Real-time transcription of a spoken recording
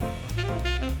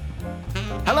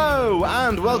Hello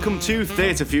and welcome to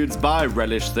Theatre Feuds by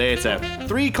Relish Theatre.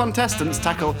 3 contestants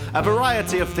tackle a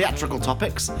variety of theatrical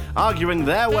topics, arguing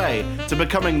their way to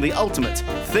becoming the ultimate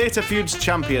Theatre Feuds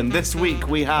champion. This week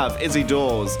we have Izzy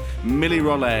Daws,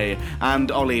 Rolle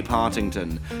and Ollie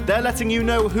Partington. They're letting you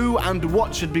know who and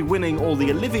what should be winning all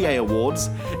the Olivier Awards,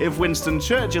 if Winston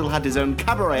Churchill had his own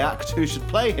cabaret act, who should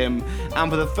play him, and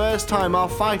for the first time our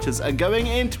fighters are going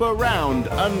into a round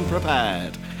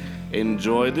unprepared.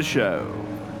 Enjoy the show.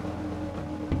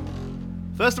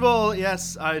 First of all,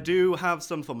 yes, I do have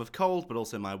some form of cold, but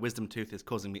also my wisdom tooth is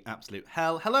causing me absolute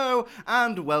hell. Hello,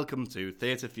 and welcome to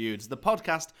Theatre Feuds, the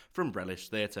podcast from Relish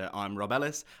Theatre. I'm Rob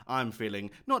Ellis. I'm feeling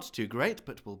not too great,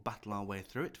 but we'll battle our way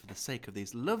through it for the sake of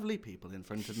these lovely people in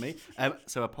front of me.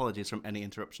 So apologies from any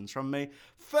interruptions from me.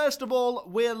 First of all,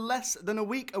 we're less than a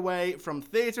week away from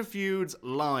Theatre Feuds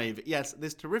Live. Yes,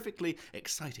 this terrifically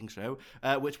exciting show,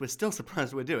 which we're still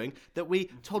surprised we're doing, that we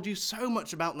told you so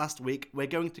much about last week, we're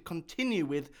going to continue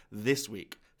with this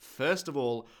week. First of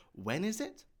all, when is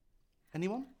it?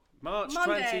 Anyone? March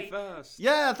Monday. 21st.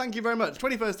 Yeah, thank you very much.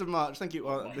 21st of March, thank you.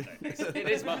 It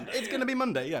is Monday. It's going to be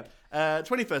Monday, yeah.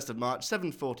 21st of March,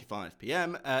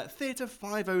 7:45pm, Theatre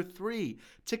 503.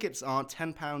 Tickets are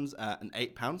 £10 and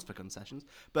 £8 for concessions,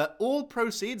 but all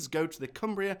proceeds go to the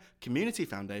Cumbria Community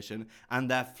Foundation and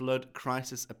their flood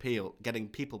crisis appeal, getting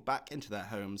people back into their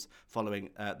homes following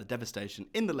the devastation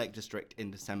in the Lake District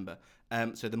in December.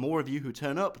 So the more of you who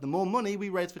turn up, the more money we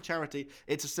raise for charity.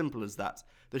 It's as simple as that.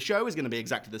 The show is going to be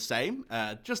exactly the same,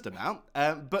 just about,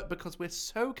 but because we're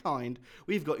so kind,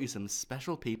 we've got you some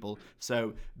special people.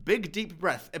 So big deep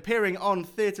breath. Appearing on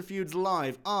Theatre Feuds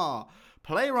Live are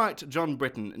playwright John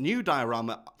Britton, New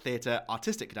Diorama Theatre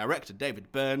Artistic Director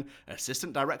David Byrne,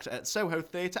 Assistant Director at Soho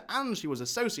Theatre, and she was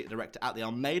Associate Director at the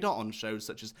Almeida on shows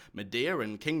such as Medea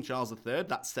and King Charles III.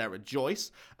 That's Sarah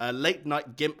Joyce. Late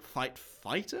Night Gimp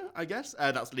Fighter, I guess.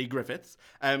 That's Lee Griffiths.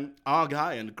 Our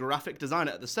guy and graphic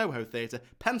designer at the Soho Theatre,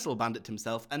 Pencil Bandit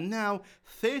himself, and now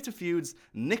Theatre Feuds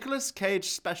Nicolas Cage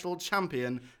Special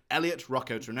Champion, Elliot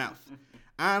Rocco Trenouth.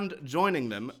 And joining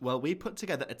them, well, we put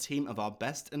together a team of our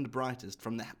best and brightest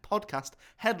from the podcast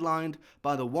headlined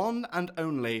by the one and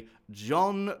only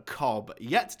John Cobb.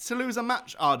 Yet to lose a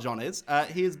match, our John is.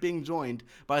 He is being joined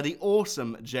by the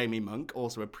awesome Jamie Monk,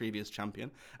 also a previous champion,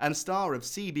 and star of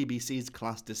CBBC's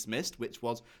Class Dismissed, which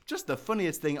was just the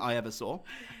funniest thing I ever saw.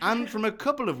 And from a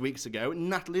couple of weeks ago,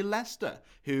 Natalie Lester,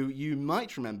 who you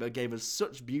might remember gave us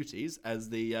such beauties as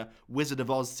the Wizard of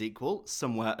Oz sequel,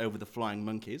 Somewhere Over the Flying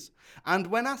Monkeys. And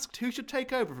when asked who should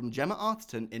take over from Gemma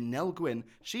Arterton in Nell Gwyn,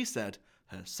 she said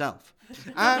herself.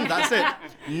 And that's it.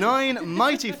 9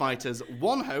 mighty fighters,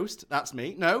 1 host, that's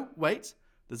me. No, wait,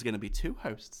 there's going to be 2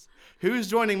 hosts. Who's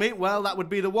joining me? Well, that would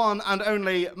be the one and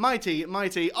only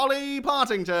mighty Ollie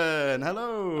Partington.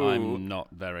 Hello. I'm not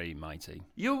very mighty.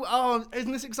 You are,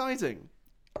 isn't this exciting?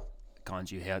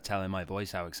 Can't you hear tell in my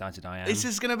voice how excited I am? This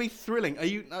is going to be thrilling. Are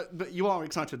you? But you are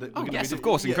excited that. Oh we're yes, be of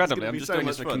course, incredibly. I'm it's just doing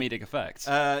this for comedic effect.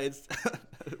 It's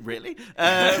really.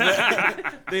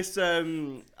 This.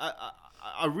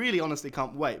 I really honestly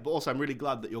can't wait. But also, I'm really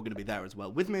glad that you're going to be there as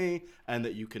well with me, and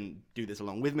that you can do this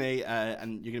along with me,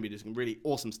 and you're going to be doing some really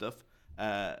awesome stuff.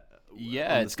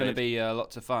 Yeah, it's going to be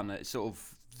lots of fun. It's sort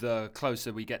of the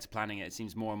closer we get to planning it, it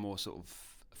seems more and more sort of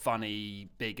funny,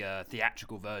 bigger,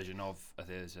 theatrical version of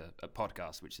a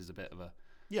podcast, which is a bit of a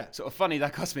sort of funny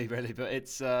dichotomy, really. But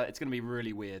it's going to be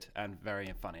really weird and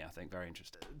very funny, I think, very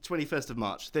interesting. 21st of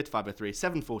March, Theatre 503,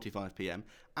 7:45pm.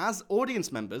 As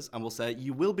audience members, I will say,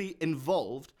 you will be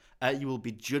involved. You will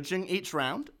be judging each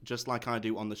round, just like I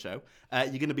do on the show. You're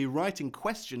going to be writing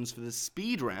questions for the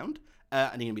speed round,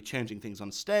 and you're going to be changing things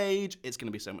on stage. It's going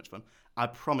to be so much fun. I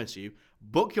promise you.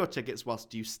 Book your tickets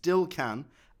whilst you still can.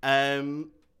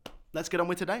 Let's get on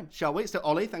with today, shall we? So,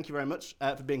 Ollie, thank you very much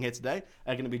for being here today.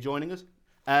 Going to be joining us.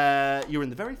 You were in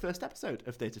the very first episode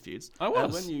of Theatre Feuds. I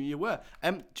was. When you were.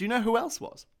 Do you know who else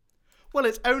was? Well,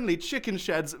 it's only Chicken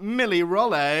Shed's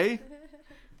Rolle.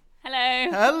 Hello.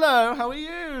 Hello, how are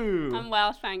you? I'm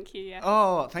well, thank you. Yeah.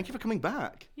 Oh, thank you for coming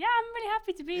back. Yeah, I'm really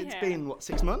happy to be here. It's been,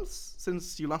 6 months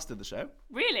since you last did the show?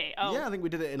 Really? Oh. Yeah, I think we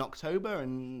did it in October.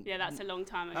 And yeah, that's a long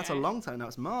time ago. That's a long time now.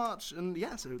 It's March. And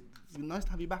yeah, so it's nice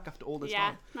to have you back after all this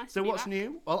time. Nice so to be what's back.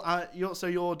 new? Well,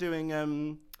 you're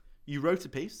doing, you wrote a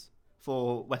piece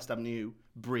for West Avenue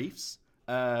Briefs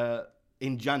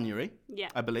in January,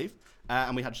 I believe.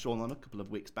 And we had Sean on a couple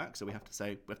of weeks back, so we have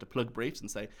to plug Briefs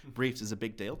and say Briefs is a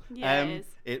big deal. Yeah, it is.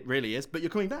 It really is. But you're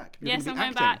coming back. Yes, I'm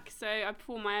going back. So I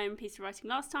performed my own piece of writing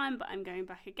last time, but I'm going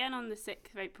back again on the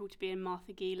 6th of April to be in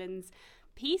Martha Geelan's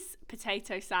piece,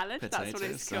 potato salad. That's what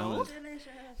it's salad. called.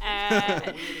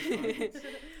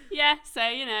 Yeah, so,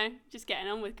 just getting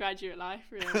on with graduate life,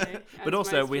 really. But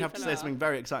also, we have to say something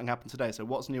very exciting happened today. So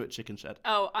what's new at Chicken Shed?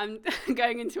 Oh, I'm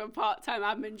going into a part-time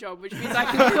admin job, which means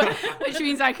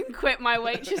I can quit my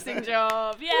waitressing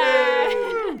job.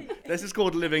 Yay! This is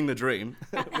called living the dream,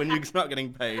 when you start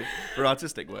getting paid for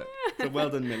artistic work. So well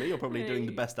done, Millie. You're probably doing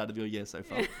the best out of your year so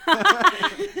far.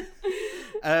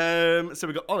 So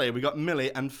we got Ollie, we got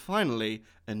Millie, and finally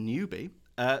a newbie,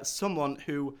 someone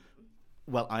who,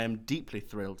 well, I am deeply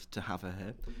thrilled to have her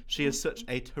here. She is such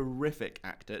a terrific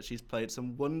actor. She's played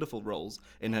some wonderful roles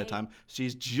in her time.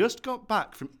 She's just got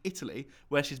back from Italy,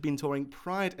 where she's been touring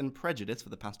Pride and Prejudice for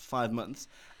the past 5 months,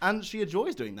 and she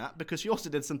enjoys doing that because she also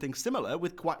did something similar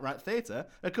with Quite Right Theatre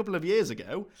a couple of years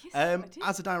ago.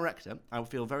 As a director, I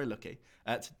feel very lucky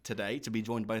today to be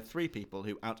joined by 3 people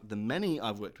who, out of the many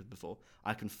I've worked with before,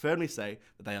 I can firmly say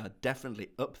that they are definitely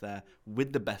up there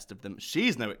with the best of them.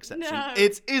 She's no exception. No.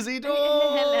 It's Izzy Daws.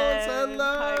 Hello.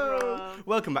 Hi, Hello. Rob.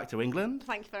 Welcome back to England.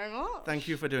 Thank you very much. Thank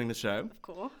you for doing the show. Of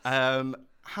course.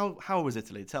 How was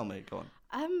Italy? Tell me. Go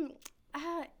on.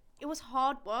 It was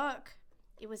hard work.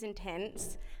 It was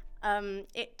intense.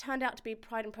 It turned out to be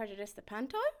Pride and Prejudice, the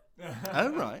panto.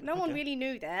 Oh, right. No one really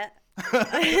knew that.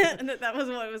 And that was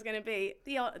what it was going to be.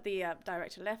 The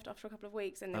director left after a couple of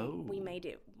weeks, and then we made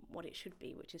it what it should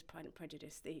be, which is Pride and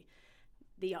Prejudice,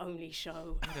 the only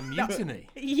show. A mutiny.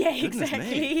 Yeah, Goodness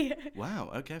exactly. me. Wow.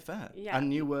 Okay, fair. Yeah.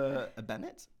 And you were a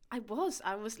Bennett? I was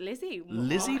Lizzie.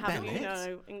 Lizzie How do you Bennett?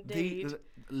 know? Indeed.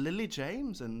 Lily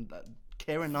James and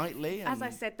Keira Knightley. And As I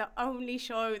said, the only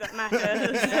show that matters.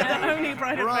 The only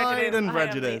Pride and Pride Prejudice. and I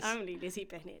Prejudice. am the only Lizzie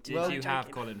Bennett. Did Well, you I'm have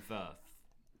joking. Colin Firth?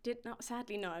 Did not,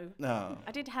 sadly, no. No.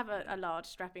 I did have a large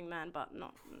strapping man, but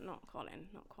not Colin,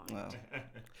 not quite.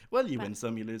 Well, you win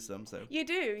some, you lose some. So You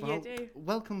do, Well, you do.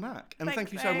 welcome back, and Thanks,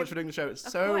 thank you so babe. much for doing the show. It's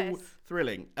Of so course.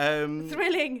 thrilling.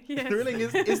 Thrilling, yes. Thrilling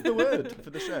is the word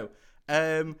for the show.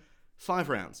 5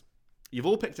 rounds. You've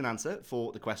all picked an answer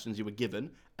for the questions you were given,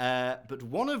 but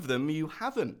one of them you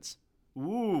haven't.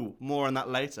 Ooh, more on that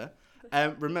later.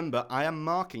 Remember, I am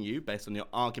marking you based on your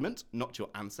argument, not your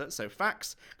answer. So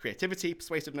facts, creativity,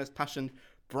 persuasiveness, passion,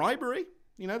 bribery,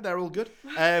 they're all good.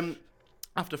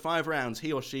 After 5 rounds,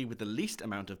 he or she with the least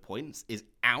amount of points is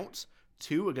out.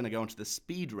 2 are going to go on to the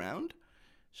speed round.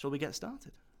 Shall we get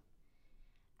started?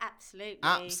 Absolutely.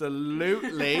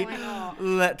 Absolutely. Why not?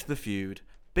 Let the feud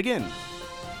begin.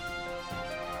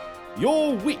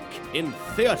 Your week in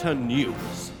theatre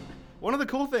news. One of the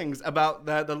cool things about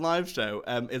the live show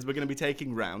is we're going to be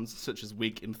taking rounds, such as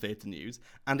Week in Theatre News,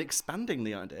 and expanding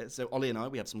the idea. So Ollie and I,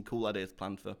 we have some cool ideas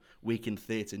planned for Week in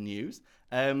Theatre News.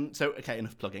 Okay,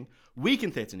 enough plugging. Week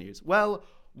in Theatre News. Well,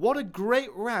 what a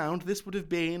great round this would have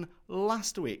been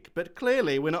last week. But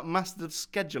clearly, we're not masters of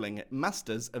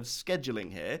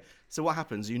scheduling here. So what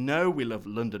happens? We love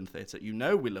London theatre.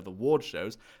 We love award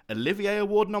shows. Olivier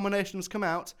Award nominations come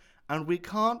out, and we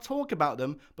can't talk about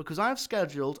them because I've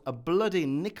scheduled a bloody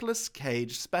Nicolas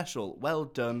Cage special. Well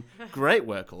done. Great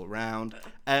work all round.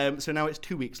 So now it's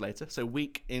 2 weeks later. So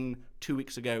week in 2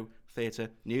 weeks ago, theatre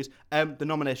news. The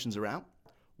nominations are out.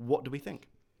 What do we think?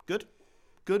 Good?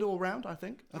 Good all round, I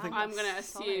think. I'm going to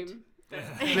assume.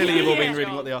 Clearly you've all been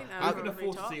reading what they are. I can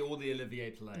afford to see all the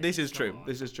Olivier plays. This is true. Come on.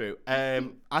 This is true.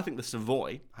 I think the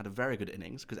Savoy had a very good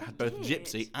innings because it had both did.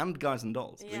 Gypsy and Guys and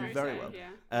Dolls. Yeah. Did very So, well.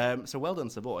 yeah. So well done,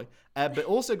 Savoy. But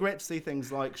also great to see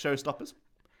things like Showstoppers.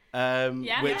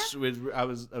 Which I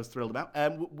was thrilled about.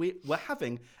 We're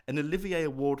having an Olivier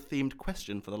Award themed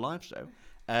question for the live show.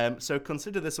 So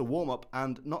consider this a warm-up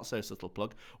and not so subtle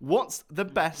plug. What's the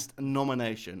best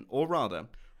nomination? Or rather,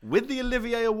 with the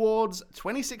Olivier Awards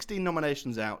 2016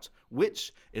 nominations out,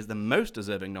 which is the most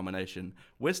deserving nomination?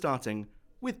 We're starting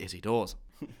with Izzy Daws.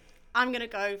 I'm going to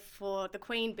go for the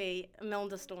Queen Bee,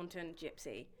 Imelda Staunton,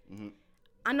 Gypsy. Mm-hmm.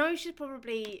 I know she's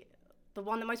probably the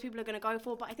one that most people are going to go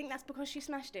for, but I think that's because she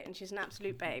smashed it and she's an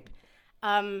absolute babe.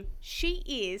 She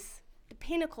is the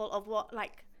pinnacle of what,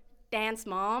 Dance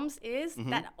Moms is,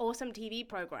 that awesome TV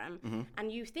program. Mm-hmm.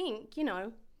 And you think,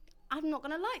 I'm not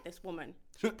going to like this woman.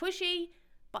 She's pushy,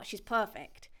 but she's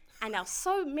perfect. And there are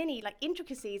so many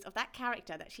intricacies of that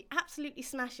character that she absolutely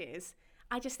smashes.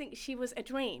 I just think she was a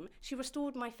dream. She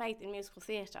restored my faith in musical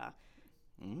theatre.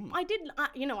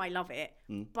 I love it,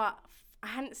 but I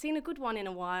hadn't seen a good one in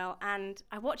a while, and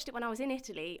I watched it when I was in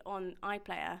Italy on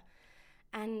iPlayer,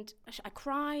 and I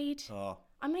cried. Oh.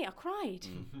 I cried.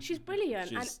 She's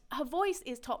brilliant, and her voice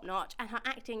is top notch, and her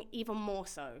acting even more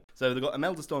so. So they've got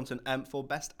Imelda Staunton for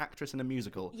Best Actress in a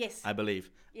Musical. Yes. I believe.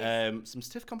 Yes. Some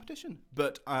stiff competition,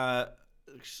 but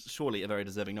surely a very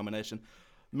deserving nomination.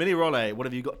 Millie Rolle, what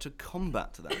have you got to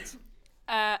combat to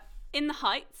that? In the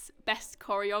Heights, best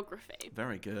choreography.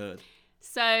 Very good.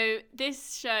 So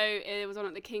this show, it was on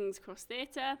at the King's Cross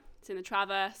Theatre. It's in the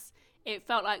Traverse. It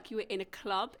felt like you were in a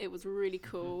club. It was really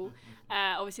cool.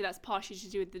 Obviously, that's partially to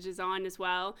do with the design as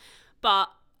well. But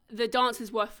the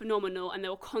dancers were phenomenal, and they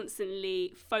were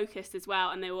constantly focused as well,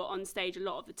 and they were on stage a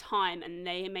lot of the time, and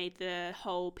they made the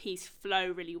whole piece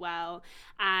flow really well.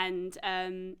 And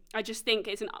I just think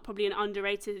it's probably an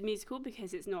underrated musical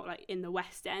because it's not like in the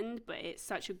West End, but it's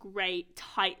such a great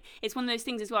tight. It's one of those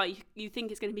things as well. You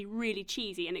think it's going to be really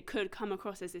cheesy, and it could come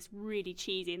across as this really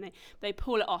cheesy, and they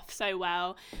pull it off so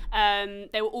well.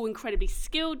 They were all incredibly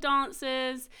skilled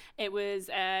dancers. It was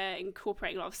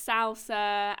incorporating a lot of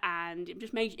salsa, and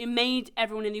it made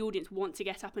everyone in the audience want to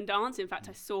get up and dance. In fact,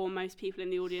 I saw most people in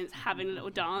the audience having a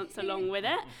little dance along with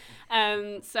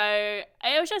it. So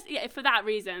it was just for that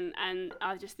reason, and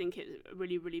I just think it's a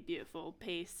really, really beautiful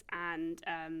piece. And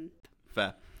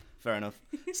Fair enough.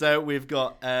 So we've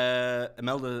got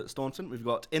Imelda Staunton, we've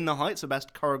got In the Heights for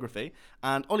best choreography,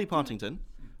 and Ollie Partington.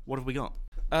 What have we got?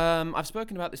 I've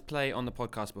spoken about this play on the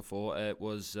podcast before. It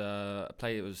was a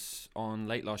play that was on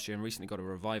late last year and recently got a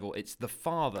revival. It's The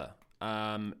Father,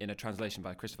 in a translation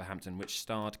by Christopher Hampton, which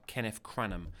starred Kenneth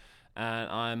Cranham.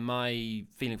 And my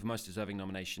feeling for most deserving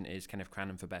nomination is Kenneth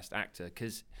Cranham for Best Actor,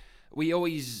 because we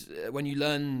always, when you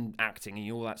learn acting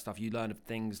and all that stuff, you learn of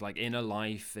things like inner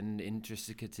life and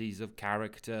intricacies of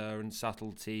character and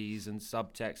subtleties and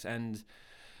subtext, and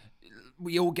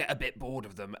we all get a bit bored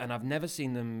of them. And I've never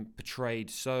seen them portrayed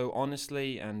so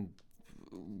honestly and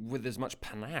with as much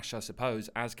panache, I suppose,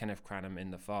 as Kenneth Cranham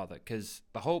in The Father, because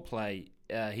the whole play,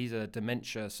 he's a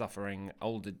dementia-suffering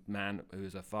older man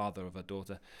who's a father of a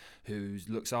daughter who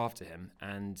looks after him,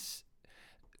 and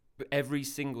every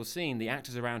single scene, the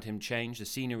actors around him change, the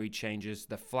scenery changes,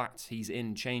 the flats he's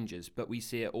in changes, but we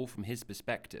see it all from his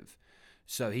perspective.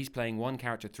 So he's playing one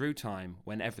character through time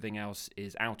when everything else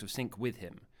is out of sync with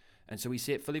him. And so we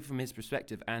see it fully from his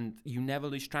perspective, and you never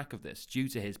lose track of this due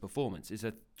to his performance. It's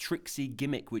a tricksy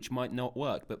gimmick which might not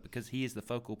work, but because he is the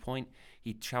focal point,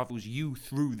 he travels you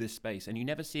through this space, and you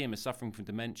never see him as suffering from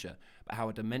dementia, but how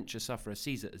a dementia sufferer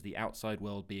sees it as the outside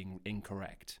world being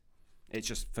incorrect. It's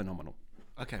just phenomenal.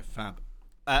 Okay, fab.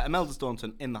 Imelda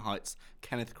Staunton, In the Heights,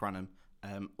 Kenneth Cranham,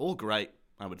 all great,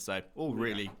 I would say. All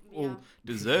really, all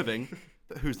deserving.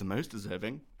 But who's the most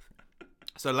deserving?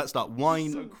 So let's start. Why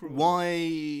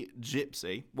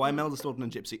Gypsy? Why Imelda Staunton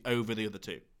and Gypsy over the other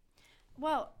two?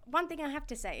 Well, one thing I have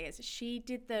to say is she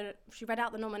read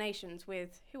out the nominations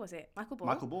with, who was it? Michael Ball.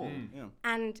 Michael Ball, yeah.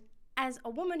 And as a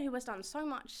woman who has done so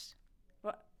much,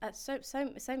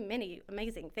 so many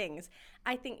amazing things,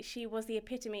 I think she was the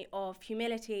epitome of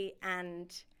humility and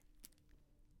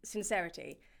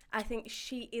sincerity. I think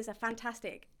she is a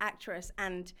fantastic actress,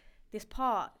 and this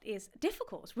part is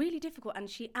difficult. It's really difficult, and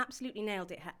she absolutely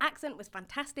nailed it. Her accent was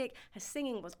fantastic. Her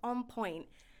singing was on point.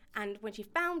 And when she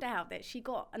found out that she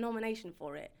got a nomination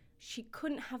for it, she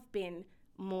couldn't have been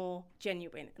more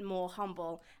genuine and more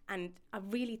humble. And I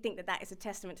really think that that is a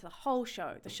testament to the whole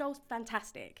show. The show's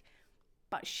fantastic,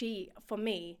 but she, for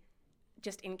me,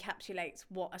 just encapsulates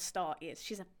what a star is.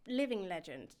 She's a living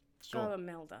legend. Sure. Go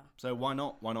Imelda. So why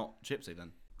not Gypsy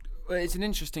then? Well, it's an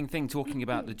interesting thing talking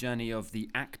about the journey of the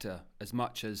actor as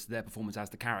much as their performance as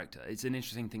the character. It's an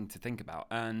interesting thing to think about,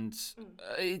 and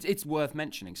it's worth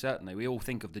mentioning, certainly. We all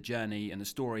think of the journey and the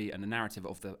story and the narrative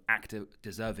of the actor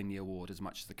deserving the award as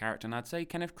much as the character, and I'd say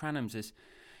Kenneth Cranham's this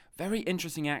very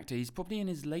interesting actor. He's probably in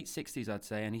his late 60s, I'd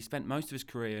say, and he spent most of his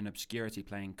career in obscurity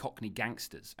playing Cockney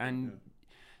gangsters, and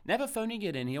never phoning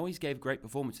it in. He always gave great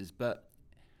performances, but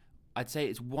I'd say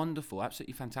it's wonderful,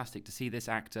 absolutely fantastic to see this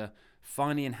actor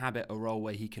finally inhabit a role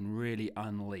where he can really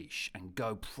unleash and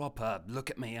go proper, look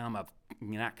at me, I'm an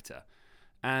actor.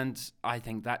 And I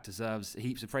think that deserves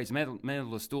heaps of praise.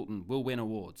 Imelda Staunton will win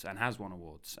awards and has won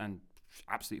awards, and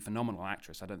absolutely phenomenal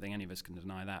actress. I don't think any of us can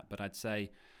deny that. But I'd say,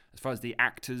 as far as the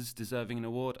actors deserving an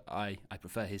award, I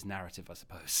prefer his narrative, I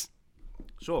suppose.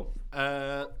 Sure.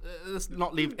 Let's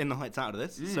not leave In the Heights out of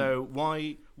this. So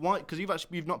why? Because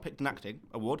you've not picked an acting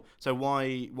award. So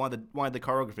why the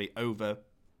choreography over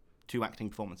two acting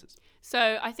performances?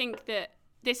 So I think that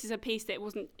this is a piece that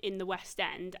wasn't in the West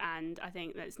End, and I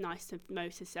think that it's nice to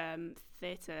notice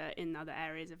theatre in other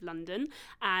areas of London,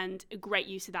 and a great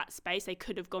use of that space. They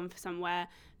could have gone for somewhere,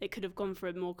 they could have gone for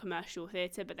a more commercial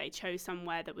theatre, but they chose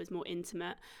somewhere that was more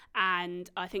intimate. And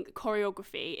I think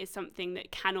choreography is something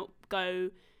that cannot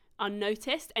go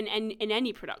unnoticed, and in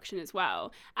any production as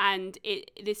well. And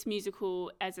this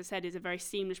musical, as I said, is a very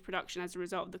seamless production as a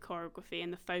result of the choreography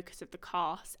and the focus of the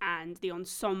cast and the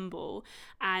ensemble.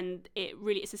 And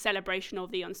it's a celebration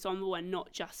of the ensemble and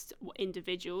not just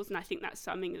individuals. And I think that's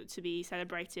something to be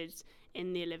celebrated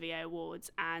in the Olivier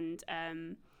Awards. And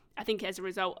I think as a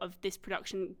result of this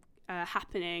production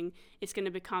happening, it's going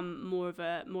to become more of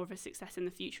a success in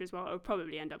the future as well. It'll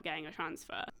probably end up getting a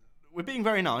transfer. We're being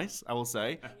very nice, I will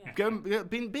say. Go,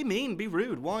 be mean, be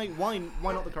rude. Why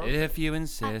not the choreography? If you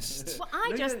insist. Well,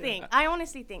 I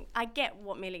honestly think, I get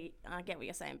what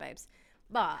you're saying, babes.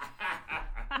 But,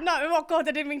 no, oh God,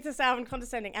 I didn't mean to sound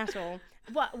condescending at all.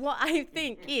 What I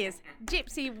think is,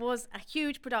 Gypsy was a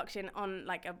huge production on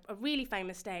like a really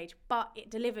famous stage, but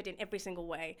it delivered in every single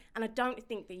way. And I don't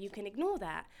think that you can ignore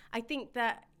that. I think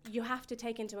that you have to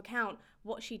take into account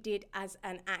what she did as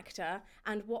an actor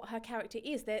and what her character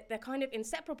is. They're kind of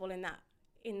inseparable in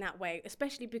that way,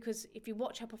 especially because if you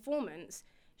watch her performance,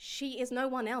 she is no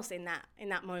one else in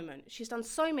that moment. She's done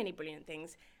so many brilliant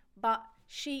things, but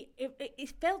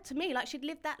it felt to me like she'd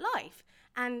lived that life,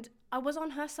 and I was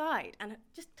on her side. And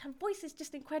just her voice is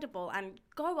just incredible. And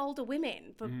go older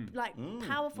women for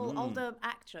powerful older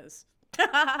actors.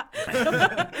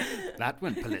 That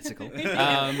went political.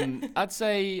 I'd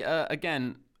say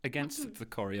again, against the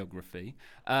choreography,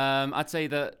 I'd say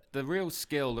that the real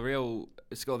skill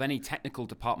of any technical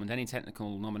department, any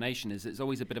technical nomination is it's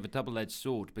always a bit of a double-edged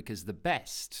sword, because the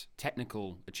best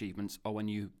technical achievements are when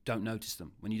you don't notice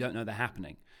them, when you don't know they're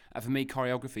happening. For me,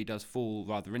 choreography does fall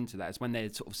rather into that. It's when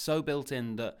they're sort of so built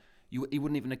in that it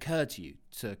wouldn't even occur to you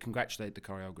to congratulate the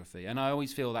choreography. And I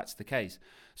always feel that's the case.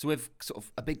 So with sort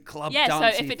of a big club dancey thing...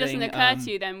 Yeah, so if it doesn't occur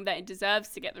to you, then that it deserves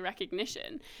to get the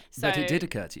recognition. So, but it did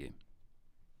occur to you.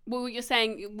 Well, what you're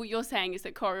saying is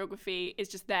that choreography is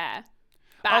just there.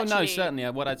 But no, certainly.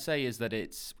 What I'd say is that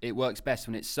it works best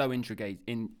when it's so integrated.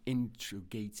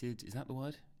 Is that the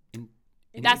word?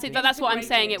 That's it. That's what I'm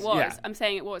saying. It was. Yeah. I'm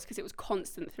saying it was because it was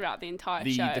constant throughout the entire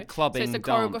show. The clubbing, so it's the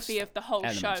choreography of the whole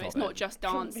show. It's not just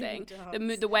dancing.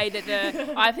 The way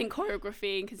that I think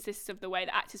choreography consists of the way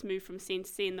the actors move from scene to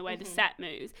scene, the way the set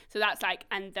moves. So that's like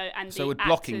So would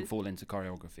blocking fall into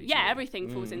choreography? Yeah, everything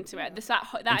falls into it.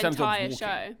 That entire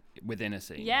show within a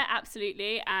scene. Yeah,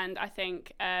 absolutely. And I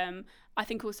think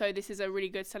also this is a really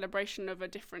good celebration of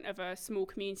a small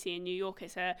community in New York.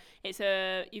 It's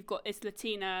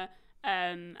Latina.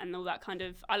 And all that kind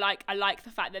of I like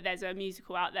the fact that there's a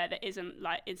musical out there that isn't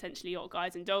like essentially Yacht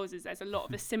Guys and Dolls. There's a lot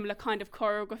of a similar kind of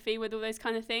choreography with all those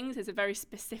kind of things. There's a very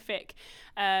specific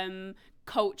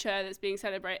culture that's being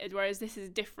celebrated, whereas this is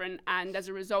different, and as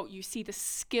a result you see the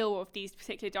skill of these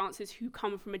particular dancers who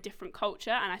come from a different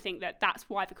culture. And I think that's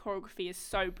why the choreography is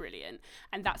so brilliant,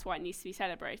 and that's why it needs to be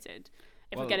celebrated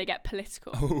if we're going to get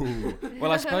political.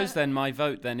 Well, I suppose then my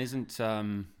vote then isn't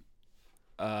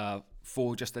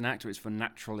for just an actor, it's for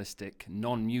naturalistic,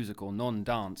 non-musical,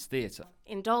 non-dance theatre.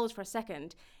 Indulge for a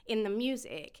second in the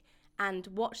music and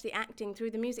watch the acting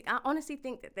through the music. I honestly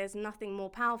think that there's nothing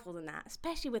more powerful than that,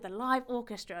 especially with a live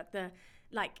orchestra.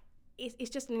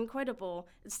 It's just an incredible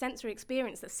sensory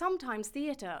experience that sometimes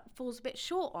theatre falls a bit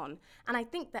short on. And I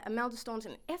think that Imelda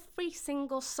Staunton, every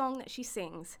single song that she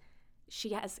sings,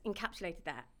 she has encapsulated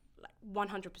that, like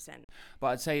 100%. But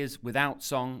I'd say is without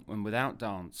song and without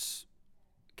dance,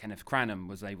 Kenneth Cranham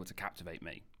was able to captivate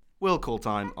me. We'll call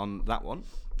time on that one.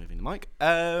 Moving the mic.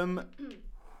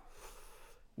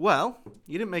 Well,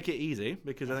 you didn't make it easy,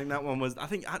 because I think that one was... I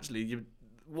think actually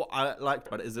what I liked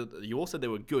about it is that you all said they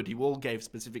were good. You all gave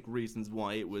specific reasons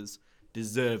why it was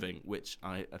deserving, which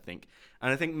I think...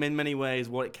 And I think in many ways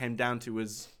what it came down to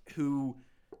was who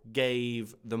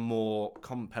gave the more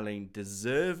compelling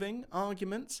deserving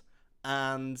arguments.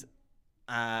 And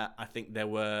I think there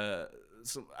were...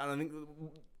 And I think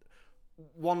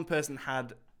one person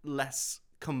had less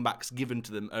comebacks given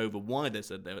to them over why they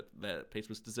said their piece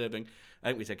was deserving. I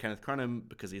think we said Kenneth Cranham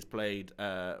because he's played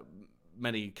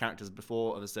many characters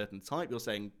before of a certain type. You're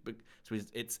saying so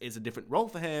it's a different role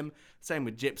for him. Same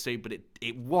with Gypsy, but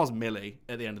it was Millie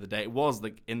at the end of the day. It was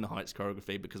the In the Heights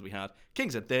choreography, because we had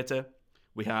King's Head Theatre,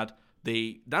 we had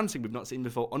the dancing we've not seen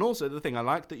before. And also the thing I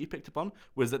liked that you picked up on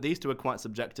was that these two are quite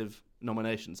subjective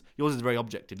nominations. Yours is very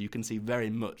objective. You can see very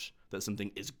much that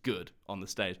something is good on the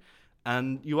stage.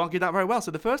 And you argued that very well. So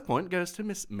the first point goes to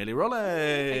Miss Millie Rolle.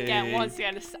 Again, once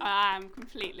again, I am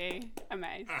completely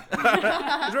amazed.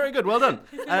 It's very good. Well done.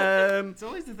 It's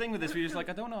always the thing with this where you're just like,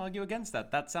 I don't want to argue against that.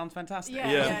 That sounds fantastic.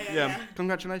 Yeah.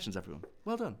 Congratulations, everyone.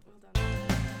 Well done.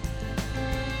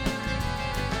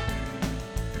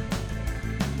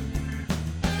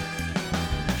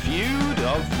 Feud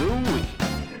of the Week.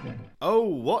 Oh,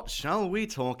 what shall we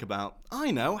talk about?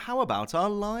 I know, how about our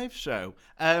live show?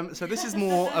 So this is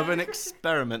more of an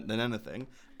experiment than anything.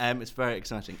 It's very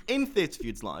exciting. In Theatre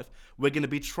Feuds Live, we're going to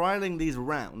be trialling these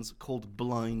rounds called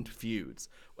blind feuds,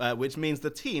 which means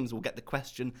the teams will get the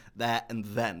question there and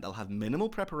then. They'll have minimal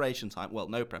preparation time, well,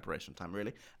 no preparation time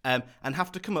really, and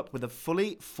have to come up with a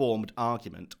fully formed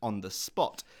argument on the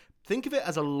spot. Think of it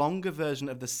as a longer version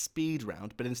of the speed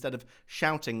round, but instead of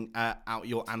shouting out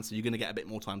your answer, you're going to get a bit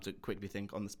more time to quickly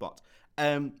think on the spot.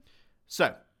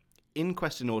 So, in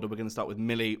question order, we're going to start with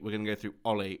Millie, we're going to go through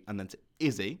Ollie, and then to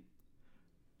Izzy.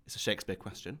 It's a Shakespeare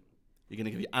question. You're going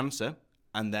to give your answer,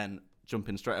 and then jump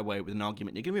in straight away with an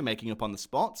argument you're going to be making up on the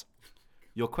spot.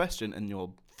 Your question and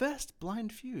your first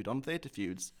blind feud on Theatre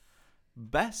Feuds.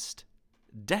 Best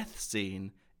death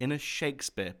scene in a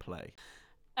Shakespeare play.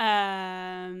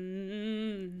 Hamlet.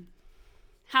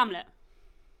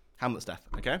 Hamlet's death,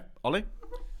 okay. Ollie?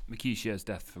 Mercutio's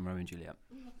death from Romeo and Juliet.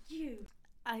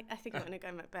 I think I'm going to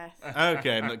go Macbeth.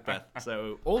 Okay, Macbeth.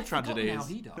 So, all How tragedies.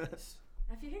 he dies.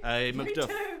 Have you?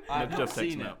 Macduff. I've Macduff not takes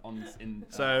seen him it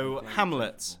out. So,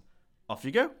 Hamlet. Off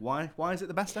you go. Why is it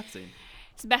the best death scene?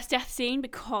 It's the best death scene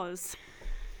because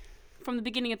from the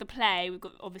beginning of the play, we've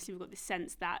got this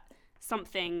sense that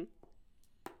something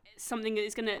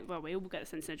is going to, well, we all get the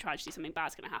sense in a tragedy something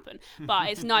bad's going to happen. But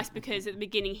it's nice because at the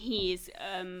beginning he is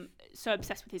so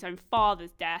obsessed with his own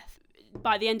father's death.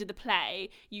 By the end of the play,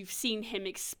 you've seen him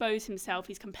expose himself.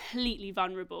 He's completely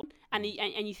vulnerable, and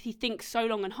he thinks so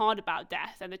long and hard about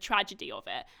death and the tragedy of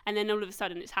it, and then all of a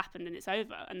sudden it's happened and it's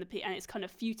over, and it's kind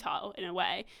of futile in a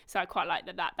way. So I quite like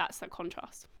that. That's the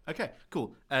contrast. Okay,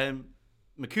 cool.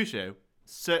 Mercutio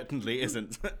certainly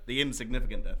isn't the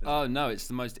insignificant death. Oh no, it's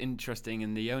the most interesting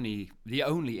and the only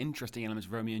interesting element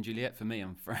of Romeo and Juliet for me,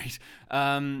 I'm afraid.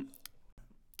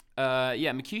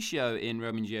 Mercutio in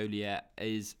Romeo and Juliet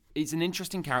is an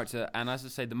interesting character, and as I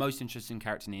say, the most interesting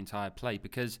character in the entire play,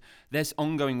 because there's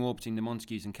ongoing war between the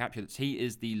Montagues and Capulets. He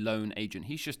is the lone agent.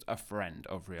 He's just a friend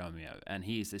of Romeo, and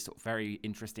he is this sort of very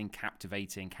interesting,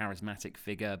 captivating, charismatic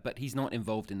figure, but he's not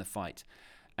involved in the fight.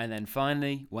 And then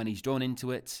finally, when he's drawn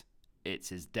into it, it's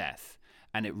his death.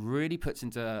 And it really puts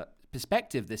into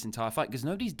perspective this entire fight, because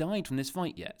nobody's died from this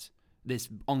fight yet. This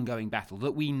ongoing battle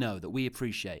that we know, that we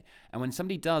appreciate. And when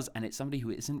somebody does, and it's somebody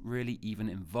who isn't really even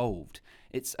involved,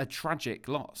 it's a tragic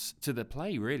loss to the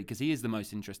play, really, because he is the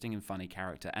most interesting and funny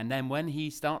character. And then when he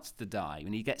starts to die,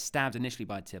 when he gets stabbed initially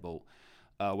by Tybalt,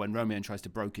 when Romeo tries to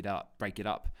break it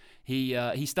up,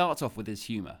 he starts off with his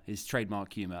humour, his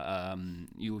trademark humour.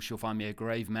 You shall find me a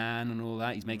grave man and all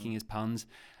that. He's making his puns.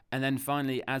 And then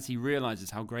finally, as he realises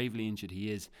how gravely injured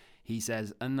he is, he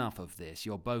says, enough of this.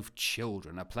 You're both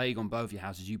children, a plague on both your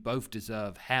houses. You both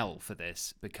deserve hell for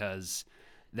this, because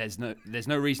there's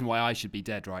no reason why I should be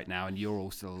dead right now and you're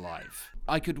all still alive.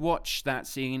 I could watch that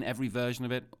scene, every version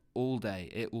of it, all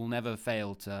day. It will never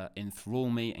fail to enthrall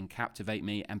me and captivate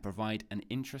me and provide an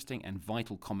interesting and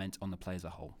vital comment on the play as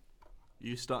a whole.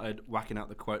 You started whacking out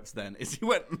the quotes then. Izzy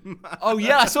went... Oh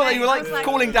yeah, I saw that you were like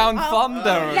calling down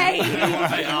thunder.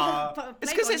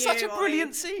 It's because it's such a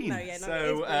brilliant scene.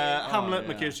 So, Hamlet,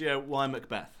 Mercutio, why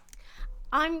Macbeth?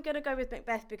 I'm going to go with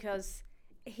Macbeth because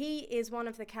he is one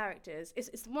of the characters.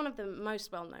 It's one of the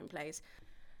most well-known plays.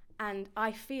 And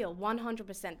I feel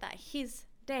 100% that his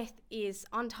death is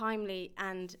untimely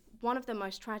and one of the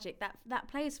most tragic. That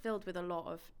play is filled with a lot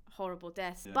of horrible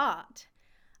deaths. Yeah. But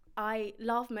I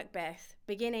love Macbeth,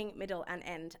 beginning, middle, and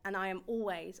end, and I am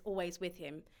always with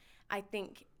him. I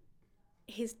think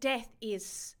his death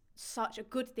is such a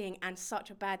good thing and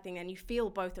such a bad thing, and you feel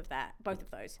both of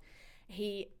those.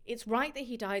 It's right that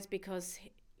he dies because,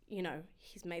 you know,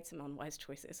 he's made some unwise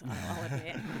choices, I'll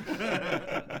admit.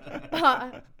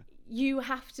 But you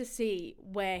have to see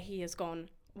where he has gone,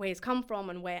 where he's come from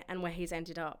and where he's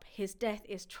ended up. His death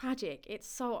is tragic. It's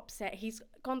so upset. He's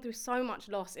gone through so much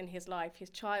loss in his life, his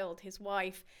child, his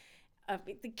wife,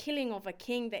 the killing of a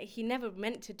king that he never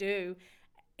meant to do.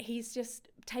 He's just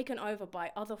taken over by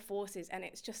other forces, and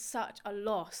it's just such a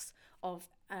loss of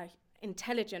an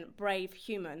intelligent, brave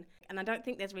human. And I don't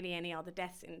think there's really any other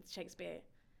deaths in Shakespeare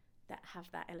that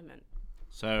have that element.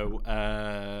 So,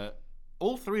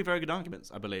 all three very good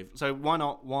arguments, I believe. So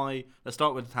let's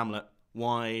start with Hamlet.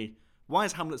 Why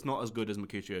is Hamlet's not as good as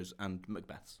Mercutio's and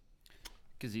Macbeth's?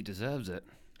 Because he deserves it.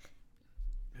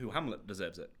 Who, Hamlet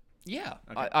deserves it? Yeah.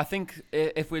 Okay. I think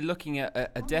if we're looking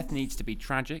at a death needs to be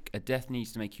tragic, a death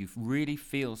needs to make you really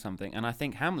feel something. And I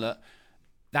think Hamlet,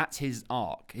 That's his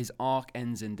arc. His arc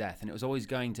ends in death, and it was always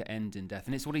going to end in death.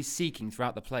 And it's what he's seeking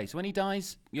throughout the play. So when he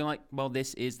dies, you're like, well,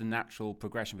 this is the natural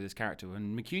progression for this character.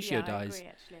 When Mercutio dies, I agree,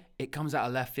 actually. it comes out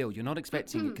of left field. You're not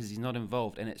expecting it because he's not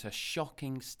involved, and it's a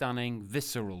shocking, stunning,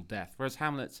 visceral death. Whereas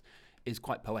Hamlet is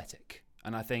quite poetic.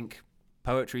 And I think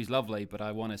poetry's lovely, but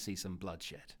I want to see some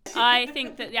bloodshed. I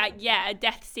think that, a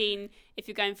death scene, if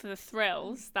you're going for the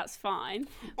thrills, that's fine.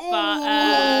 But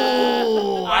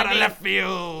out of left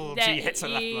field, he hits a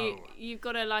left blow. You've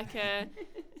got to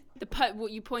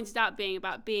what you pointed out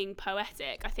being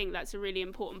poetic. I think that's a really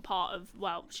important part of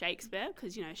Shakespeare,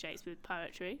 because Shakespeare's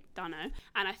poetry, dunno.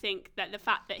 And I think that the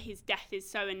fact that his death is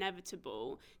so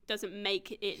inevitable doesn't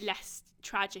make it less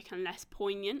tragic and less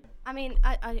poignant. I mean,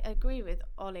 I agree with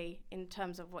Ollie in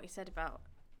terms of what he said about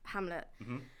Hamlet,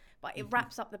 but it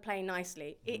wraps up the play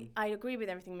nicely. I agree with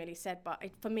everything Millie said, but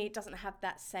for me, it doesn't have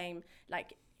that same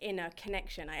inner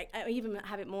connection. I even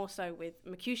have it more so with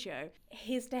Mercutio.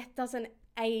 His death doesn't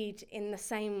aid in the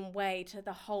same way to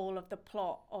the whole of the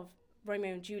plot of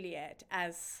Romeo and Juliet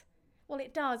as, well,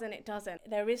 it does and it doesn't.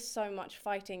 There is so much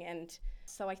fighting, and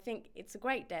so I think it's a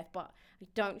great death, but I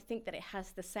don't think that it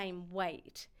has the same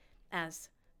weight as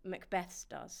Macbeth's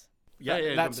does.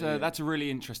 That's a really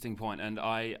interesting point, and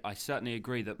I certainly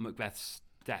agree that Macbeth's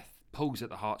death pulls at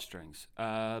the heartstrings.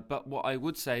 But what I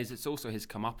would say is it's also his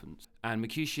comeuppance. And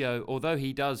Mercutio, although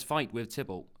he does fight with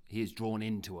Tybalt, he is drawn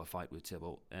into a fight with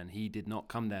Tybalt, and he did not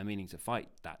come there meaning to fight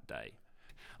that day.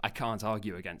 I can't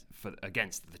argue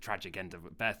against the tragic end of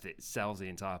Macbeth. It sells the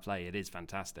entire play. It is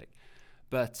fantastic.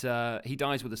 But he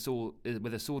dies with a sword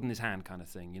in his hand, kind of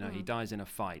thing. He dies in a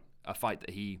fight that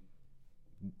he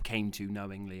came to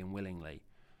knowingly and willingly,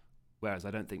 whereas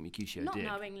I don't think Mercutio did.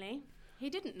 Not knowingly. He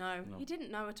didn't know. No. He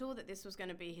didn't know at all that this was going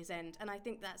to be his end, and I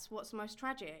think that's what's most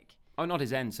tragic. Oh, not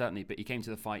his end, certainly, but he came to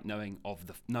the fight knowing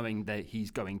that he's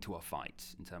going to a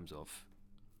fight, in terms of...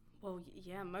 Well,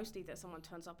 yeah, mostly that someone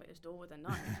turns up at his door with a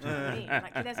knife. Do you know what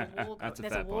I mean?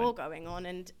 There's a war going on,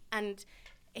 and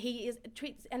he's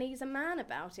a man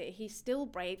about it. He's still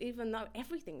brave, even though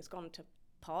everything's gone to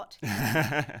pot.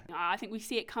 I think we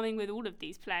see it coming with all of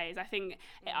these plays. I think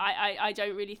I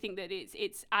don't really think that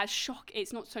it's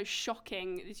not so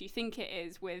shocking as you think it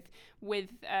is with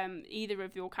either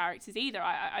of your characters either.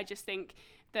 I just think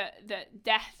that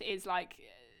death is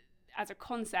as a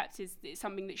concept is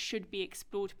something that should be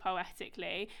explored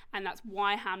poetically, and that's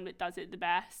why Hamlet does it the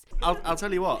best. I'll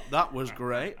tell you what, that was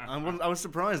great. I was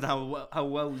surprised how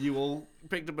well you all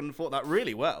picked up and thought that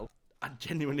really well. I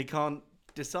genuinely can't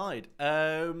decide.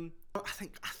 I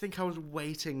think I was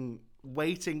waiting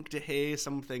to hear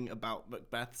something about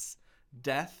Macbeth's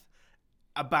death,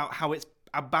 about how it's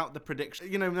about the prediction.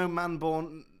 No man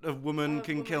born of woman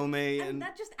can kill me, and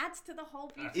that just adds to the whole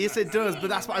beauty. Yes, it does. But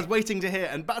that's what I was waiting to hear.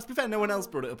 And but to be fair, no one else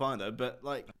brought it up either. But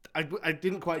I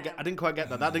didn't quite get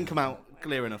that. That didn't come out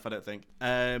clear enough, I don't think.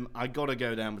 I gotta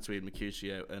go down between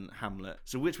Mercutio and Hamlet.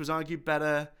 So which was argued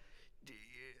better?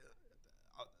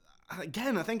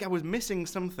 Again, I think I was missing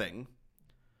something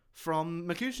from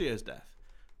Mercutio's death,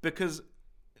 because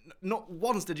not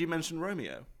once did you mention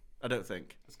Romeo. I don't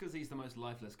think. It's because he's the most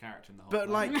lifeless character in the whole.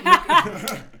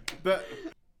 But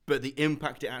but the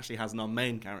impact it actually has on our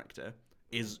main character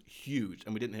is huge,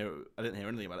 and I didn't hear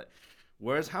anything about it.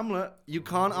 Whereas Hamlet, you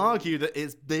can't argue that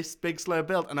it's this big slow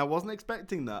build, and I wasn't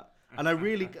expecting that. And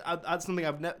that's something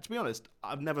to be honest,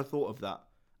 I've never thought of that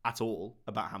at all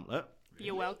about Hamlet.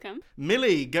 You're welcome.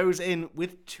 Millie goes in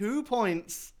with 2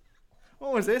 points.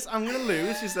 What was this? I'm going to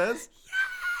lose, she says.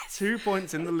 Yes! 2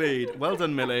 points in the lead. Well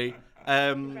done, Millie.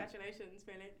 Congratulations,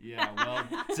 Millie. Yeah, well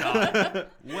done.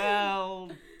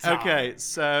 Well done. Okay,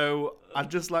 so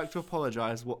I'd just like to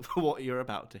apologise for what you're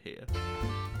about to hear.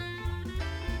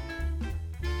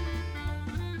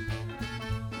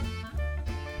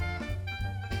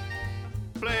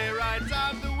 Playwright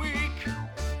of the Week.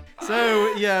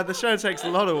 So, yeah, the show takes a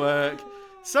lot of work.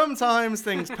 Sometimes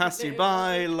things pass you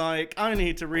by, like I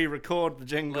need to re-record the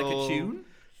jingle. Like a tune?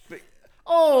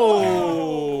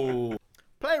 Oh!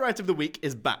 Playwright of the Week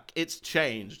is back. It's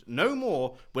changed. No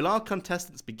more will our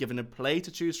contestants be given a play to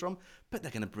choose from, but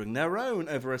they're going to bring their own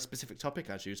over a specific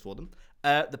topic I choose for them.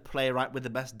 The playwright with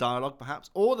the best dialogue, perhaps,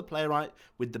 or the playwright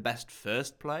with the best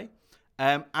first play.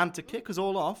 And to kick us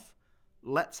all off,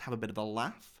 let's have a bit of a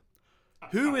laugh.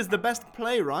 Who is the best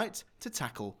playwright to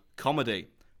tackle comedy?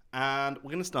 And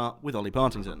we're going to start with Ollie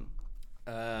Partington.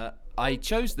 I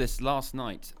chose this last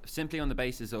night simply on the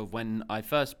basis of when I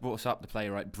first brought up the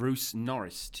playwright Bruce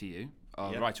Norris to you,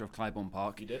 writer of Clybourne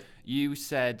Park. You did. You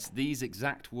said these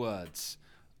exact words.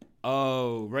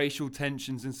 Oh, racial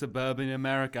tensions in suburban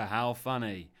America, how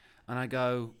funny. And I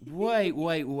go, wait.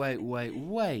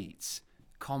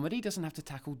 comedy doesn't have to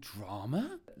tackle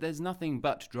drama. There's nothing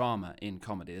but drama in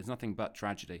comedy. There's nothing but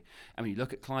tragedy. And when you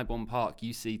look at Clybourne Park,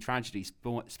 you see tragedy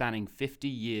spanning 50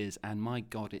 years, and my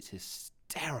God, it's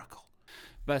hysterical.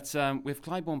 But with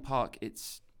Clybourne Park,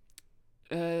 it's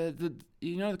the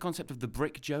concept of the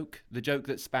brick joke, the joke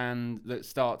that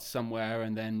starts somewhere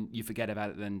and then you forget about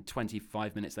it. Then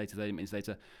 25 minutes later, 30 minutes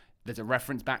later, there's a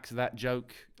reference back to that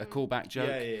joke, a callback joke.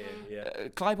 Yeah.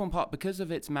 Clybourne Park, because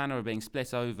of its manner of being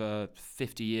split over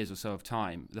 50 years or so of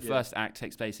time, the first act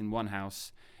takes place in one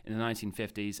house in the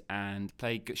 1950s, and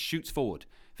play shoots forward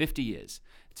 50 years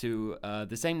to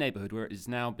the same neighbourhood where it has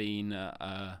now been.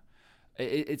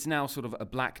 It's now sort of a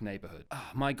black neighbourhood. Oh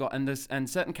my God! And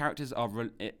certain characters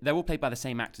they're all played by the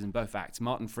same actors in both acts.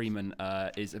 Martin Freeman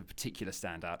is a particular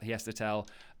standout. He has to tell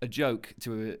a joke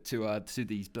to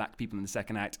these black people in the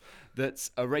second act.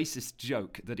 That's a racist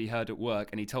joke that he heard at work,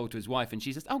 and he told to his wife, and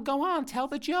she says, "Oh, go on, tell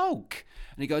the joke."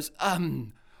 And he goes,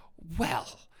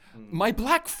 well, my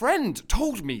black friend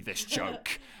told me this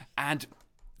joke, and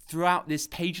throughout this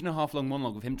page-and-a-half long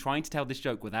monologue of him trying to tell this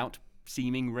joke without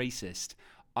seeming racist,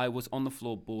 I was on the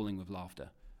floor bawling with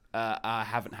laughter. I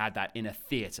haven't had that in a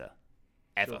theatre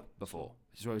ever before.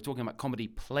 So we're talking about comedy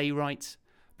playwright.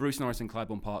 Bruce Norris in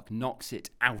Clybourne Park knocks it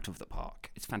out of the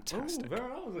park. It's fantastic. That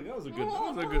was a good,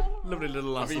 lovely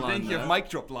little last line. Thinking of mic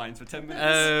drop lines for 10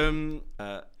 minutes.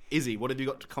 Izzy, what have you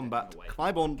got to combat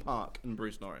Clybourne Park and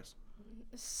Bruce Norris?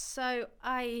 So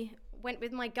I went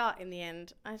with my gut in the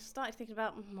end. I started thinking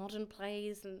about modern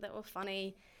plays and that were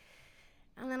funny.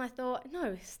 And then I thought,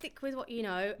 no, stick with what you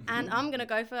know. And I'm going to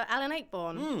go for Alan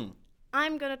Ayckbourn.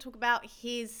 I'm going to talk about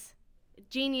his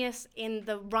genius in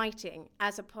the writing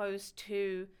as opposed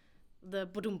to the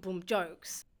boom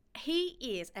jokes. He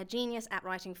is a genius at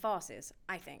writing farces,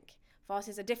 I think.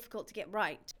 Farces are difficult to get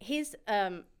right. His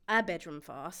Our Bedroom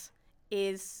Farce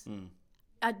is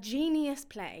a genius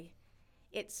play.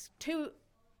 It's an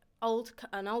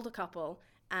older couple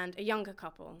and a younger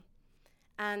couple.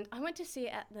 And I went to see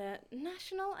it at the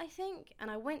National, I think, and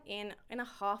I went in a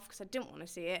half because I didn't want to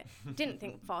see it, didn't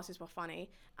think farces were funny,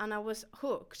 and I was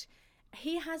hooked.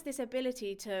 He has this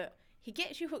ability he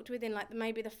gets you hooked within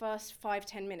maybe the first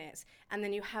 5-10 minutes, and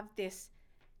then you have this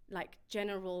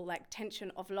general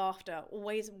tension of laughter,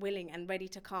 always willing and ready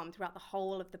to come throughout the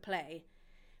whole of the play.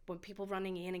 When people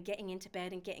running in and getting into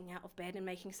bed and getting out of bed and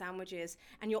making sandwiches,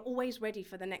 and you're always ready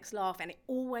for the next laugh, and it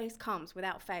always comes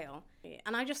without fail.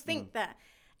 And I just think that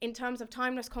in terms of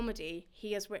timeless comedy,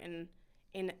 he has written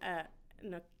in a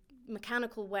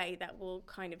mechanical way that will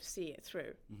kind of see it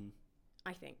through,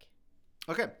 I think.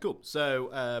 Okay, cool.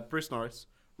 So Bruce Norris,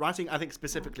 writing, I think,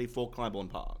 specifically for Clybourne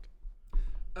Park.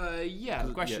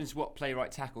 The question is what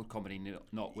playwright tackled comedy,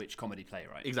 not which comedy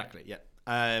playwright. Exactly, yeah.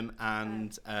 But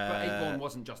Ayckbourn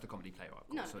wasn't just a comedy playwright,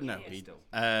 of course. No,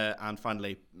 and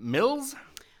finally, Mills.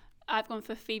 I've gone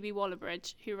for Phoebe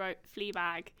Waller-Bridge, who wrote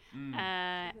Fleabag.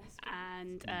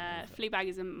 Fleabag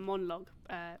is a monologue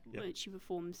which she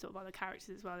performs sort of other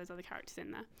characters as well. There's other characters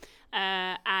in there.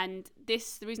 And the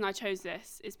reason I chose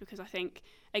this is because I think,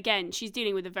 again, she's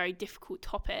dealing with a very difficult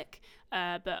topic,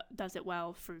 but does it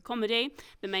well through comedy.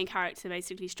 The main character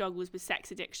basically struggles with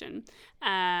sex addiction.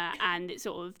 And it's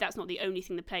that's not the only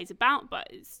thing the play's about, but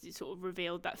it's sort of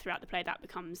revealed that throughout the play that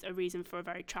becomes a reason for a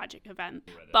very tragic event.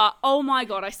 But oh my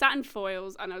God, I sat in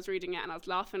foils and I was reading it and I was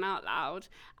laughing out loud,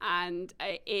 and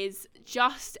it is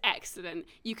just excellent.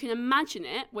 You can imagine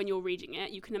it when you're reading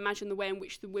it. You can imagine the way in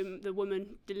which the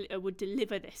woman would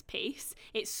deliver this piece.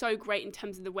 It's so great in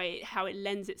terms of the way how it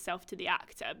lends itself to the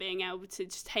actor, being able to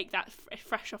just take that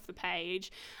fresh off the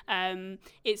page.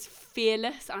 It's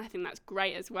fearless, and I think that's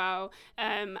great as well.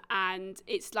 And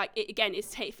it's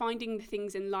it's finding the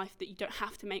things in life that you don't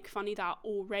have to make funny that are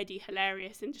already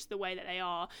hilarious in just the way that they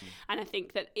are. And I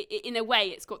think that in a way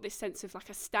it's got this sense of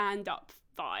a stand-up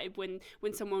vibe. When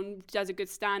someone does a good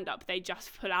stand-up, they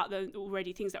just put out the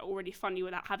things that are already funny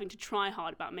without having to try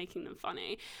hard about making them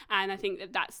funny. And I think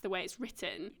that that's the way it's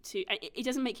written. It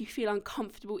doesn't make you feel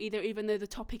uncomfortable either, even though the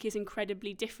topic is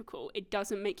incredibly difficult. It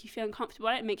doesn't make you feel uncomfortable.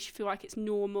 It makes you feel like it's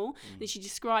normal. And she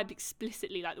described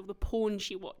explicitly all the porn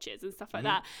she watches and stuff like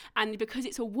that. And because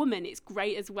it's a woman, it's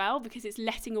great as well, because it's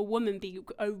letting a woman be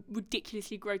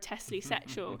ridiculously grotesquely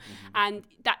sexual. And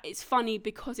that it's funny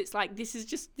because it's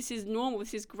this is normal.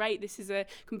 This is great. This is a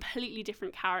completely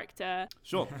different character.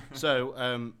 Sure.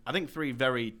 So I think three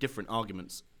very different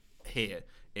arguments here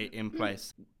in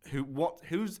place.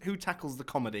 Who tackles the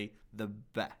comedy the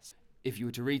best? If you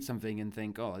were to read something and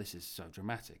think, oh, this is so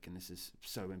dramatic and this is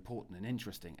so important and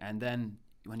interesting, and then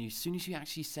as soon as you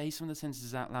actually say some of the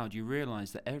sentences out loud, you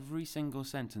realise that every single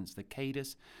sentence, the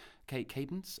cadence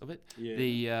of it,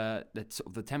 the sort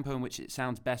of the tempo in which it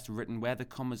sounds best written, where the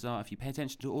commas are, if you pay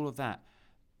attention to all of that,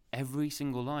 every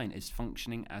single line is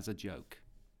functioning as a joke.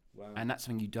 Wow. And that's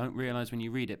something you don't realise when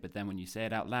you read it, but then when you say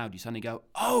it out loud, you suddenly go,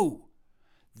 oh,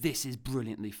 this is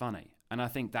brilliantly funny. And I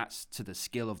think that's to the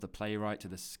skill of the playwright, to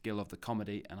the skill of the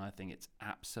comedy, and I think it's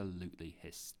absolutely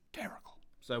hysterical.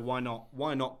 So why not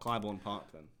Clybourne Park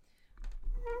then?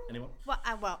 Anyone?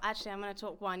 Well, actually, I'm going to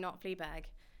talk why not Fleabag.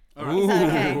 All right. Is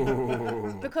that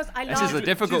okay? Because I love... This is a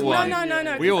difficult one.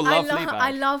 No. We all love Fleabag.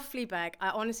 I love Fleabag.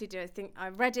 I honestly do. I think I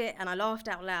read it and I laughed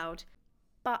out loud.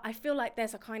 But I feel like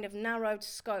there's a kind of narrowed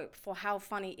scope for how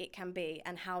funny it can be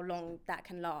and how long that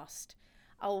can last.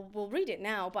 We'll read it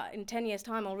now, but in 10 years'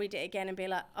 time, I'll read it again and be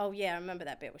like, oh yeah, I remember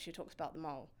that bit where she talks about the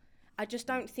mole. I just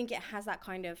don't think it has that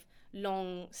kind of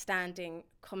long-standing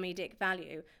comedic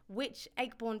value, which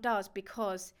Ayckbourn does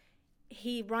because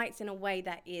he writes in a way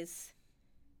that is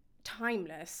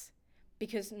timeless.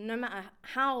 Because no matter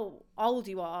how old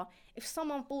you are, if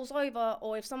someone falls over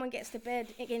or if someone gets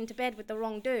into bed with the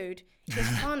wrong dude,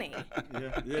 it's funny.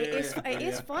 It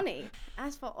is funny.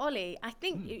 As for Ollie, I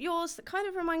think yours kind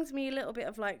of reminds me a little bit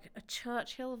of like a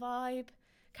Churchill vibe.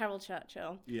 Carol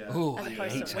Churchill. Yeah. Oh, As I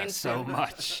opposed hate to her so Winston.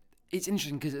 much. It's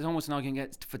interesting because it's almost an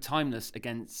argument for timeless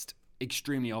against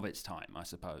extremely of its time, I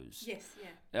suppose. Yes,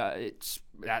 yeah.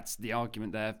 That's the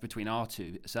argument there between our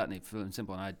two, certainly for and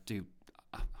simple, and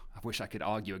I wish I could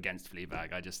argue against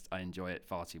Fleabag. I enjoy it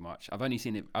far too much. I've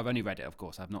only read it, of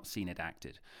course. I've not seen it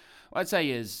acted. What I'd say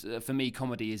is, for me,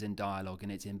 comedy is in dialogue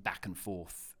and it's in back and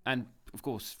forth. And, of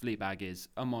course, Fleabag is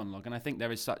a monologue. And I think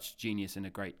there is such genius in a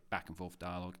great back and forth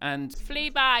dialogue. And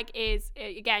Fleabag is,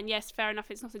 again, yes, fair enough,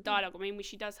 it's not a dialogue. I mean,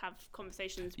 she does have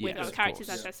conversations with Yes, other of characters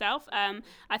course. as herself.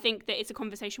 I think that it's a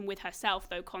conversation with herself,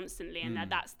 though, constantly, and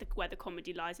that's where the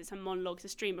comedy lies. It's a monologue, it's a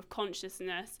stream of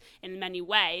consciousness in many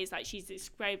ways. Like, she's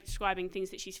describing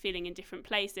things that she's feeling in different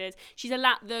places. She's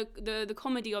the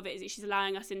comedy of it is that she's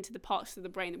allowing us into the parts of the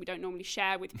brain that we don't normally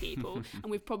share with people, and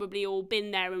we've probably all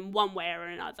been there in one way or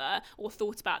another, or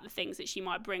thought about the things that she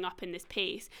might bring up in this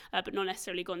piece, but not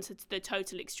necessarily gone to the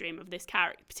total extreme of this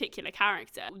particular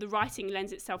character. The writing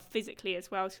lends itself physically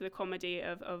as well to the comedy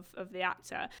of the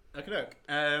actor. Okay.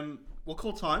 We'll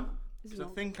call time, because I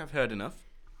think I've heard enough.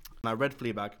 I read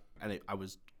Fleabag, and I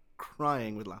was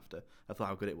crying with laughter. I thought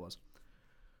how good it was.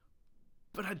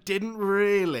 But I didn't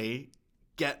really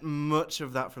get much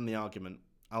of that from the argument.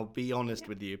 I'll be honest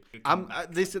with you.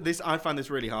 I find this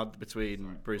really hard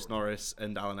between Bruce Norris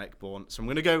and Alan Ayckbourn. So I'm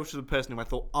going to go to the person who I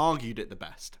thought argued it the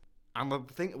best. And I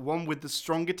think one with the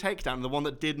stronger takedown, the one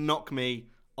that did knock me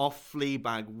off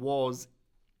Fleabag, was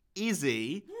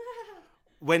Izzy.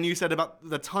 When you said about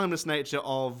the timeless nature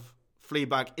of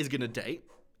Fleabag is going to date,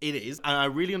 it is. And I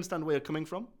really understand where you're coming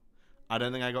from. I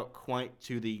don't think I got quite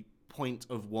to the point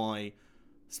of why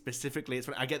specifically it's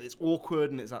funny. I get it's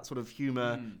awkward and it's that sort of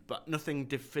humour, but nothing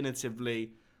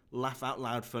definitively laugh out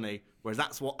loud funny, whereas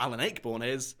that's what Alan Ayckbourn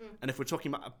is. And if we're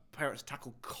talking about a parents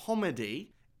tackle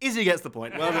comedy, Izzy gets the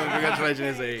point. Well done,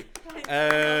 congratulations, Izzy.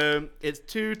 It's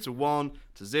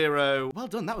 2-1-0. Well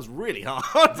done, that was really hard.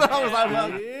 I was like,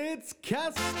 well, It's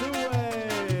Castaway.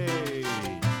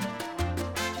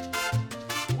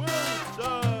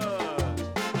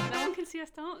 See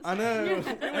us dance. I know.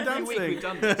 Every week we've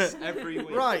done this. Every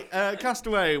week. Right,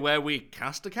 Castaway, where we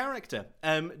cast a character.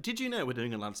 Did you know we're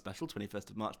doing a live special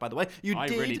 21st of March, by the way? I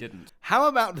really didn't. How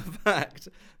about the fact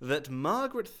that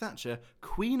Margaret Thatcher,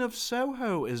 Queen of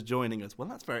Soho, is joining us? Well,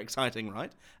 that's very exciting,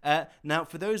 right? Now,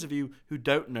 for those of you who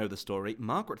don't know the story,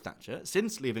 Margaret Thatcher,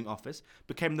 since leaving office,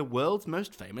 became the world's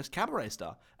most famous cabaret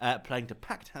star, playing to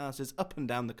packed houses up and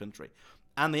down the country.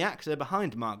 And the actor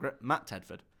behind Margaret, Matt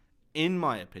Tedford, in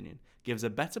my opinion, gives a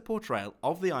better portrayal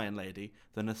of the Iron Lady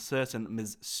than a certain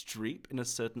Ms. Streep in a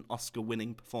certain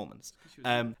Oscar-winning performance,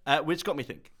 which got me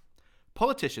thinking.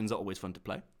 Politicians are always fun to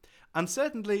play, and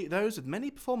certainly those with many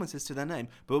performances to their name,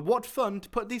 but what fun to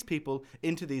put these people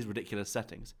into these ridiculous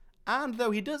settings. And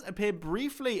though he does appear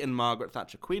briefly in Margaret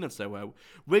Thatcher, Queen of Soho,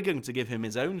 we're going to give him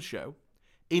his own show.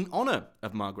 In honour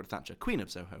of Margaret Thatcher, Queen of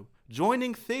Soho,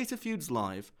 joining Theatre Feuds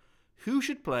Live, who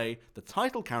should play the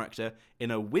title character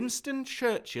in a Winston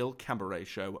Churchill cabaret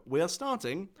show? We are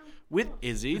starting with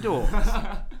Izzy Daws.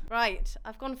 Right,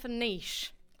 I've gone for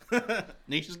niche.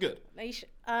 Niche is good. Niche.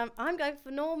 I'm going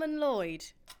for Norman Lloyd.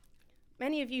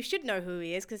 Many of you should know who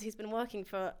he is because he's been working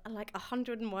for like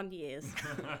 101 years.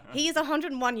 He is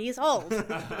 101 years old.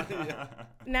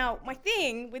 Now, my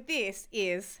thing with this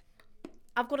is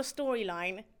I've got a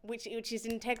storyline which is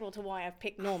integral to why I've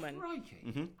picked Norman.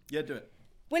 Yeah, do it.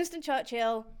 Winston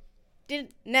Churchill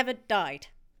never died.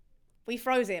 We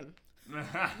froze him.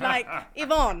 Like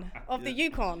Yvonne of the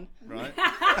Yukon. Right.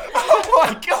 Oh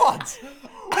my God! This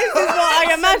is what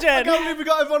I imagine. I can't believe we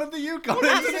got everyone of the Yukon.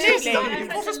 Absolutely.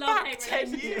 What was back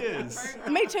 10 years?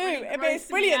 Me too. It's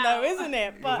brilliant though, isn't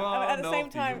it? But at the same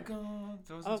time.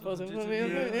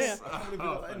 Yes.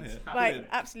 Right,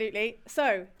 absolutely.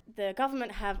 So the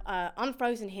government have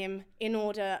unfrozen him in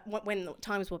order, when the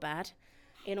times were bad,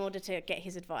 in order to get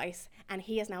his advice, and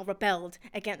he has now rebelled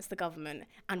against the government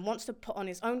and wants to put on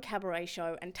his own cabaret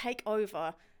show and take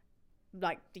over,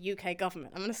 like, the UK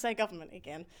government. I'm going to say government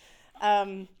again.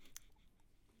 And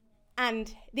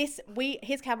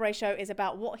his cabaret show is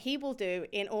about what he will do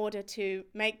in order to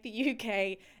make the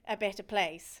UK a better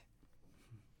place.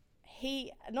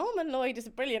 Norman Lloyd is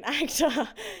a brilliant actor.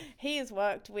 He has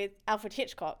worked with Alfred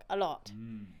Hitchcock a lot.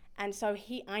 And so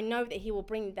I know that he will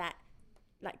bring that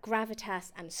like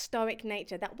gravitas and stoic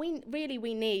nature that we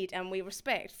need and we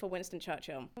respect for Winston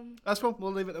Churchill. That's cool.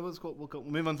 We'll leave it there. We'll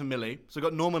move on to Millie. So we've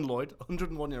got Norman Lloyd,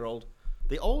 101-year-old,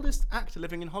 the oldest actor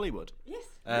living in Hollywood. Yes.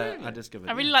 I discovered.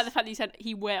 I really like the fact that you said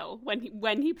he will when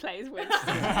he plays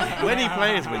Winston. When he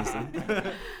plays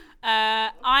Winston.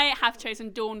 I have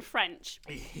chosen Dawn French.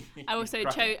 I also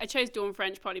chose Dawn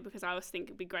French probably because I always think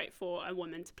it'd be great for a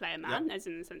woman to play a man, as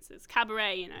in the sense it's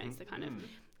cabaret, it's the kind of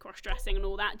cross-dressing and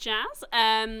all that jazz.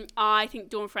 I think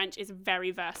Dawn French is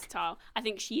very versatile. I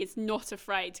think she is not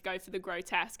afraid to go for the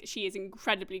grotesque. She is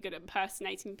incredibly good at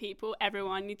impersonating people.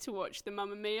 Everyone needs to watch the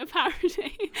Mamma Mia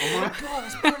parody. Oh my God,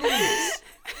 it's brilliant!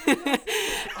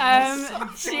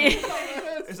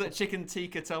 Is that Chicken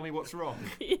Tikka Tell Me What's Wrong?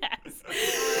 Yes.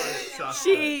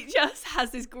 She just has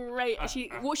this great...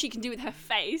 what she can do with her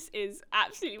face is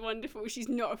absolutely wonderful. She's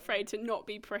not afraid to not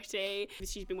be pretty.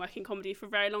 She's been working comedy for a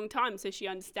very long time, so she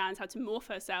understands how to morph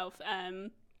herself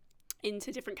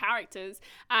into different characters,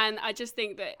 and I just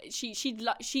think that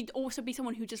she'd also be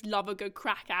someone who just love a good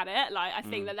crack at it. Like I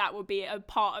think that would be a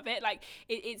part of it. Like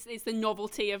it's the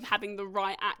novelty of having the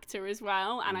right actor as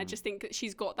well, and I just think that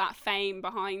she's got that fame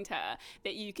behind her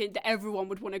that everyone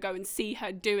would want to go and see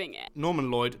her doing it. Norman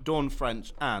Lloyd, Dawn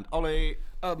French, and Ollie.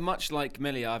 Much like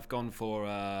Millie, I've gone for,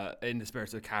 in the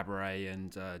spirit of cabaret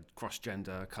and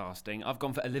cross-gender casting, I've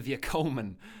gone for Olivia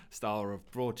Colman, star of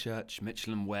Broadchurch,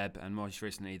 Mitchell & Webb, and most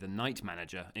recently The Night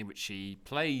Manager, in which she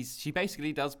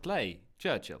basically does play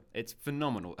Churchill. It's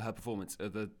phenomenal, her performance.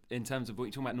 In terms of what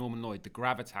you're talking about Norman Lloyd, the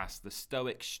gravitas, the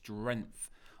stoic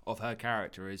strength of her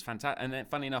character is fantastic. And then,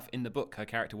 funny enough, in the book, her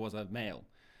character was a male.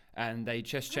 And they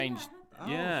just changed...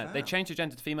 they changed her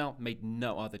gender to female, made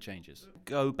no other changes.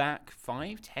 Go back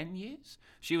 5-10 years.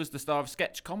 She was the star of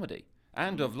sketch comedy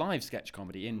and of live sketch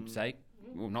comedy in, say,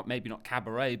 well, maybe not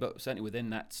cabaret, but certainly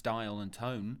within that style and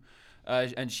tone.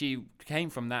 And she came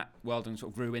from that world and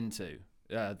sort of grew into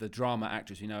the drama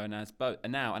actress, and as both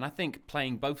now. And I think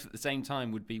playing both at the same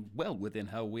time would be well within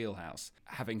her wheelhouse.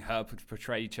 Having her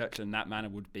portray Churchill in that manner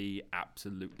would be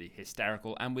absolutely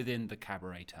hysterical and within the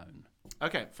cabaret tone.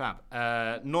 Okay, fab.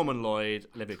 Norman Lloyd,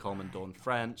 Olivia Colman, Dawn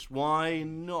French. Why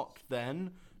not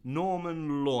then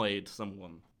Norman Lloyd?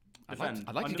 Someone. I'd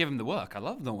like to give him the work. I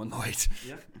love Norman Lloyd.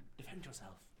 Yeah. Defend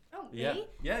yourself. Oh, Yeah. me?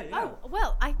 Yeah. Oh,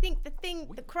 well, I think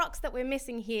the crux that we're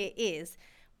missing here is,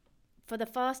 for the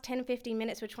first 10-15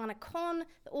 minutes, we're trying to con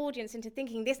the audience into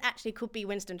thinking this actually could be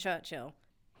Winston Churchill.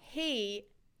 He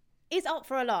is up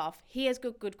for a laugh. He has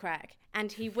good crack,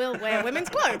 and he will wear women's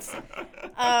clothes,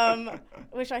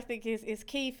 which I think is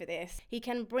key for this. He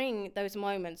can bring those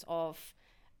moments of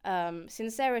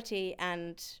sincerity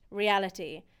and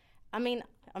reality. I mean,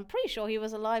 I'm pretty sure he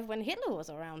was alive when Hitler was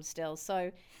around still.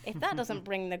 So if that doesn't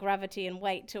bring the gravity and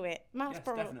weight to it, Matt's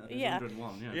probably Definitely.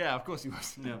 101, Yeah, of course he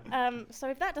was. Yeah. So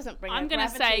if that doesn't bring I'm going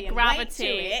to say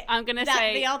gravity. I'm going to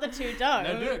say the other two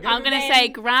don't. I'm going to say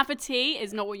gravity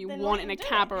is not what you want in a let him do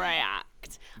cabaret act.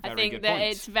 I think that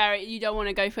it's you don't want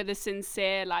to go for the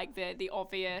sincere, like the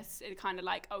obvious, kind of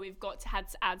like, we've got to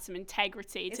add some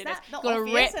integrity to this. Not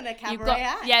obvious in a cabaret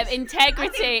act? Yeah,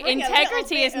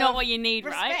 integrity is not what you need,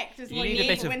 right? You need a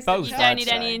bit of both. You don't need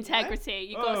any integrity.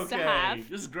 You've got to have.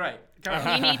 This is great.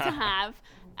 You need to have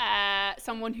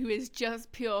someone who is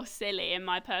just pure silly, in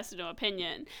my personal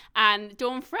opinion. And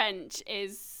Dawn French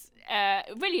is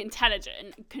really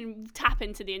intelligent, can tap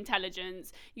into the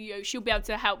intelligence. She'll be able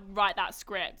to help write that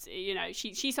script.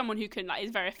 She's someone who can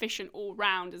is very efficient all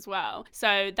round as well.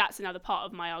 So that's another part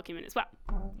of my argument as well.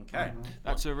 Okay.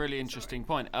 That's a really interesting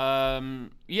point. I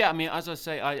mean, as I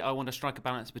say, I want to strike a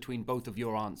balance between both of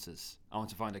your answers. I want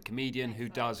to find a comedian who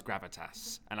does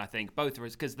gravitas. And I think both of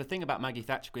us, because the thing about Maggie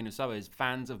Thatcher, Queen of Soho, is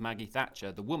fans of Maggie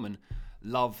Thatcher, the woman,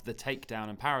 love the takedown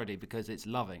and parody because it's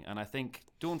loving. And I think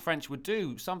Dawn French would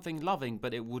do something loving,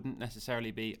 but it wouldn't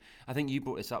necessarily be. I think you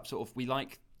brought this up. Sort of, we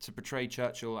like to portray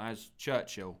Churchill as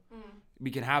Churchill.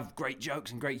 We can have great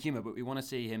jokes and great humour, but we want to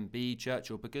see him be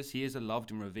Churchill because he is a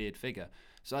loved and revered figure.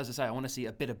 So as I say, I want to see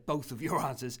a bit of both of your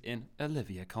answers in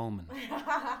Olivia Colman.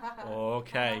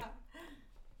 Okay.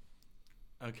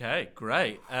 Okay,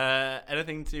 great.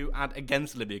 Anything to add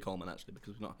against Olivia Colman, actually,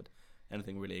 because we've not had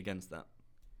anything really against that.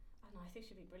 Oh, no, I think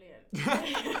she'd be brilliant.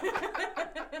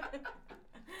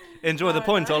 Enjoy the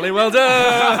point, Ollie. Well done.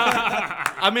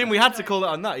 I mean, we had to call it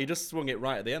on that. You just swung it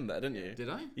right at the end there, didn't you? Did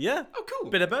I? Yeah. Oh,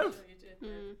 cool. Bit of both.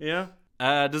 Yeah.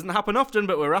 Doesn't happen often,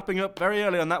 but we're wrapping up very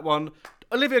early on that one.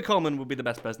 Olivia Colman would be the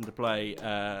best person to play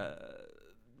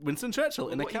Winston Churchill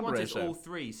in a cabaret show. All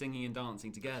three singing and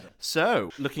dancing together. So,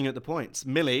 looking at the points,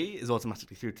 Millie is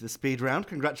automatically through to the speed round.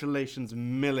 Congratulations,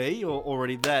 Millie. You're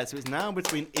already there. So it's now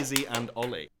between Izzy and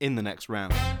Ollie in the next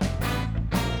round.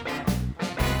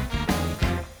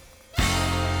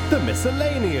 The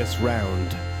miscellaneous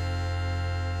round.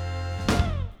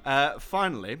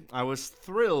 Finally, I was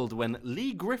thrilled when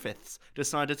Lee Griffiths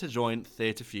decided to join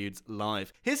Theatre Feuds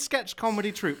live. His sketch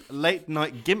comedy troupe, Late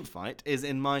Night Gimp Fight, is,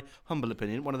 in my humble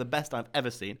opinion, one of the best I've ever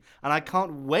seen, and I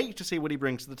can't wait to see what he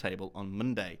brings to the table on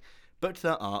Monday. But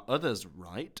there are others,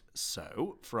 right?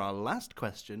 So, for our last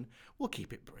question, we'll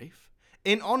keep it brief.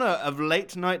 In honour of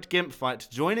Late Night Gimp Fight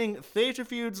joining Theatre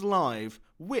Feuds live,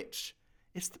 which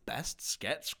is the best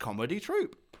sketch comedy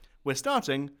troupe? We're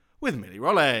starting with Millie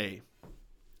Rolle.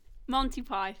 Monty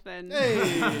Python.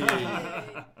 Hey.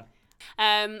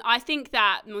 I think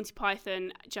that Monty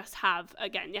Python just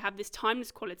they have this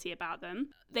timeless quality about them.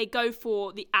 They go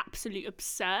for the absolute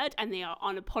absurd and they are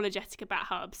unapologetic about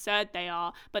how absurd they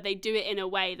are, but they do it in a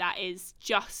way that is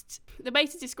just... The way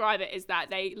to describe it is that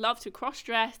they love to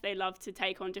cross-dress, they love to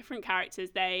take on different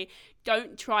characters, they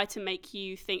don't try to make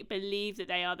you believe that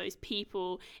they are those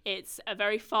people. It's a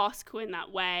very farcical in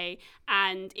that way,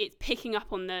 and it's picking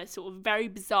up on the sort of very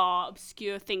bizarre,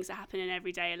 obscure things that happen in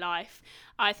everyday life.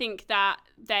 I think that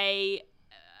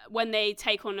when they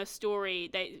take on a story,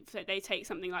 they take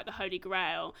something like the Holy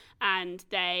Grail and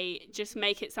they just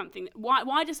make it something.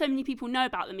 Why do so many people know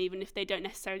about them, even if they don't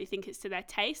necessarily think it's to their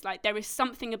taste? Like, there is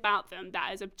something about them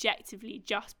that is objectively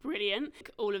just brilliant.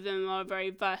 All of them are very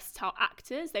versatile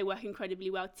actors. They work incredibly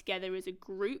well together as a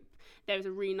group. There's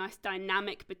a really nice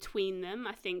dynamic between them.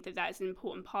 I think that is an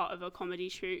important part of a comedy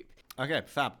troupe. Okay,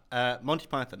 fab. Monty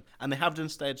Python. And they have done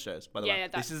stage shows, by the way. Yeah,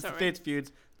 this is the Theatre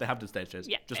Feuds. They have done stage shows.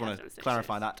 Yeah, just they want have to done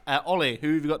clarify stage that. Ollie,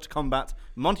 who have you got to combat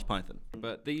Monty Python?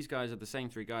 But these guys are the same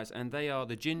three guys, and they are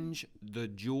the Ginge, the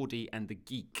Geordie, and the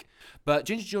Geek. But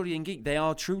Ginge, Geordie, and Geek, they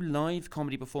are true live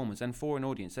comedy performers, and for an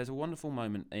audience. There's a wonderful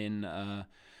moment in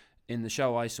the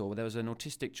show I saw where there was an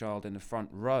autistic child in the front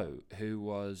row who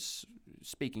was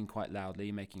speaking quite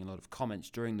loudly, making a lot of comments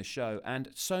during the show,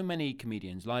 and so many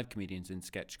comedians, live comedians in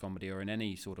sketch comedy or in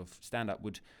any sort of stand-up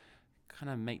would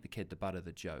kind of make the kid the butt of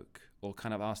the joke or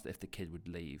kind of ask if the kid would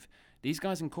leave. These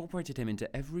guys incorporated him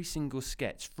into every single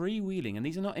sketch, freewheeling, and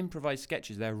these are not improvised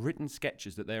sketches, they're written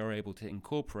sketches that they are able to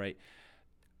incorporate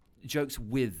jokes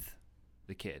with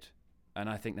the kid. And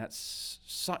I think that's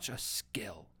such a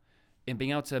skill in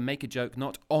being able to make a joke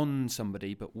not on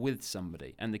somebody but with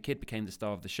somebody, and the kid became the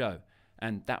star of the show.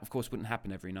 And that, of course, wouldn't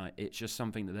happen every night. It's just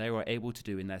something that they were able to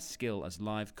do in their skill as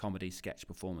live comedy sketch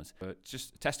performers. But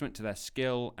just a testament to their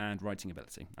skill and writing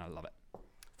ability. I love it.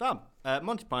 Fab.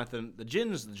 Monty Python, the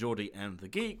Gins, the Geordie, and the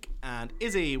Geek. And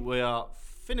Izzy, we are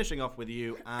finishing off with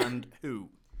you. And who?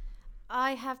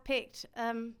 I have picked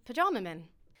Pajama Men.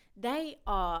 They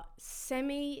are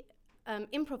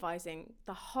improvising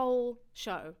the whole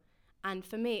show. And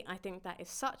for me, I think that is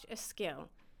such a skill.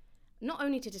 Not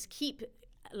only to just keep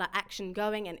action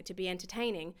going and to be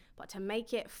entertaining, but to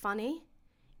make it funny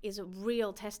is a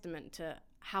real testament to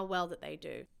how well that they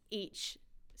do. Each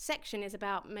section is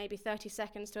about maybe 30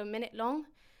 seconds to a minute long,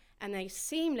 and they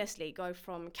seamlessly go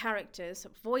from characters,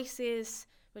 voices,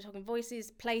 we're talking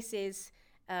voices, places,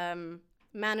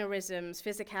 mannerisms,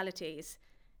 physicalities.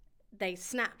 They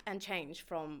snap and change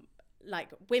from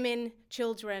women,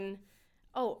 children.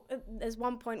 There's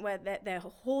one point where their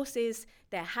horses,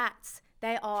 their hats,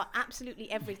 they are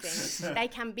absolutely everything. They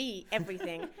can be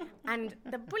everything. And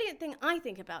the brilliant thing I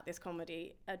think about this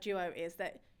comedy duo is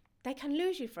that they can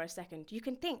lose you for a second. You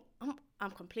can think, I'm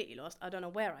completely lost. I don't know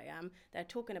where I am. They're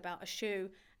talking about a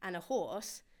shoe and a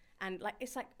horse. And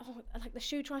it's the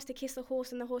shoe tries to kiss the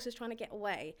horse and the horse is trying to get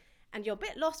away. And you're a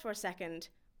bit lost for a second,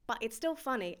 but it's still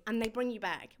funny. And they bring you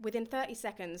back. Within 30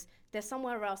 seconds, there's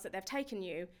somewhere else that they've taken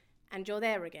you and you're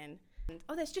there again.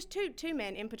 Oh, there's just two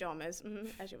men in pajamas,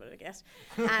 as you would have guessed,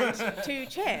 and 2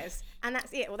 chairs, and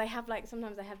that's it. Or they have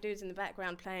sometimes they have dudes in the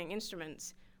background playing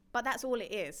instruments, but that's all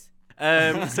it is.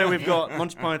 So we've got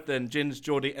Monty Python, Ginge,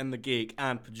 Geordie and the Geek,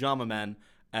 and Pajama Men.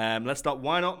 Let's start.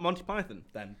 Why not Monty Python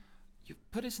then?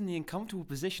 You've put us in the uncomfortable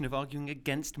position of arguing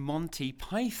against Monty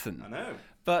Python. I know.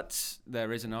 But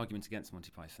there is an argument against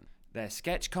Monty Python. Their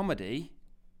sketch comedy,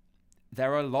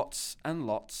 there are lots and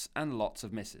lots and lots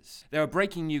of misses. They were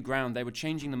breaking new ground. They were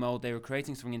changing the mould. They were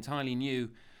creating something entirely new.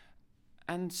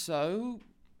 And so,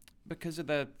 because of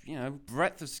the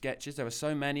breadth of sketches, there were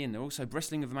so many, and they're also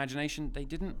bristling with imagination, they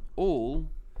didn't all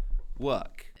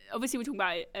work. Obviously, we're talking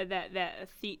about their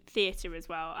theatre as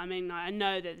well. I mean, I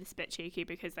know that it's a bit cheeky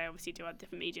because they obviously do have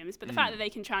different mediums, but the fact that they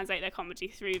can translate their comedy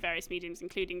through various mediums,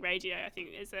 including radio, I think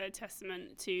is a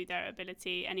testament to their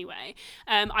ability anyway.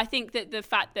 I think that the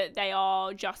fact that they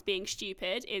are just being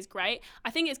stupid is great.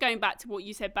 I think it's going back to what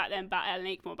you said back then about Ellen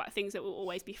Aikmore, about things that will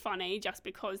always be funny just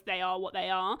because they are what they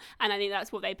are, and I think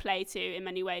that's what they play to in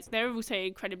many ways. They're also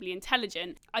incredibly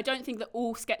intelligent. I don't think that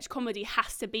all sketch comedy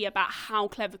has to be about how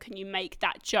clever can you make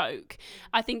that joke.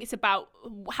 I think it's about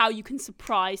how you can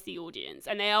surprise the audience,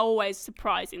 and they are always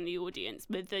surprising the audience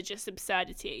with the just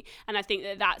absurdity, and I think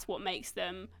that that's what makes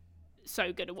them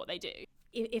so good at what they do.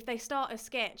 If they start a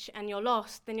sketch and you're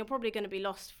lost, then you're probably going to be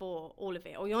lost for all of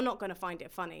it, or you're not going to find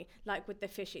it funny, like with the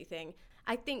fishy thing.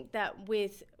 I think that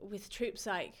with troupes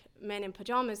like Men in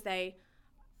Pajamas, they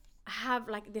have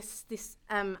this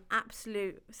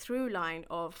absolute through line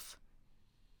of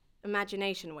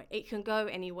imagination where it can go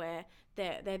anywhere.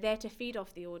 They're there to feed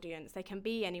off the audience. They can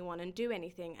be anyone and do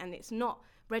anything, and it's not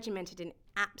regimented in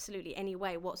absolutely any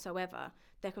way whatsoever.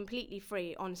 They're completely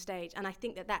free on stage, and I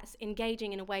think that that's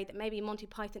engaging in a way that maybe Monty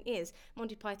Python is.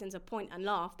 Monty Python's a point and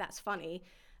laugh, that's funny.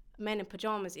 Men in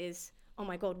Pajamas is, oh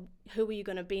my God, who are you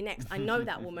going to be next? I know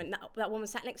that woman. That woman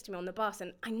sat next to me on the bus,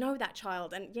 and I know that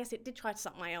child. And yes, it did try to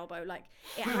suck my elbow.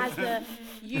 It has the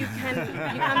you can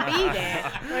be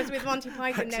there. Whereas with Monty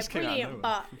Python, they're brilliant,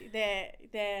 but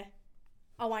they're.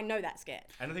 Oh, I know that sketch.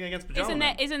 Anything against Pajama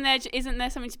Men? Isn't there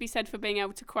something to be said for being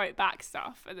able to quote back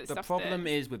stuff? The problem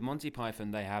is with Monty Python,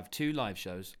 they have 2 live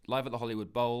shows, live at the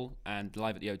Hollywood Bowl and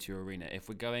live at the O2 Arena. If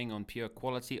we're going on pure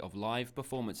quality of live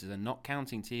performances and not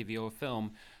counting TV or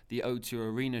film, the O2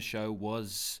 Arena show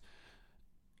was...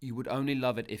 You would only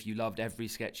love it if you loved every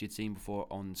sketch you'd seen before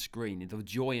on screen. The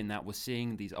joy in that was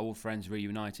seeing these old friends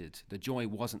reunited. The joy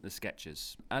wasn't the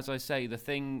sketches. As I say, the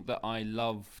thing that I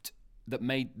loved... that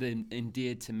made them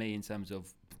endeared to me in terms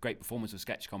of great performance of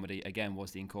sketch comedy, again,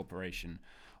 was the incorporation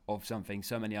of something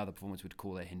so many other performers would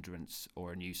call a hindrance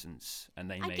or a nuisance, and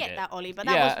they made it. I get that, Ollie, but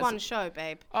that was one show,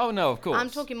 babe. Oh, no, of course.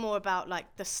 I'm talking more about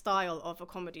the style of a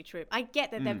comedy troupe. I get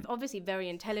that they're obviously very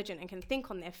intelligent and can think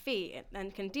on their feet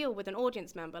and can deal with an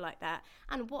audience member like that,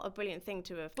 and what a brilliant thing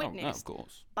to have witnessed. Oh, no, of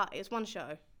course. But it's one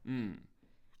show.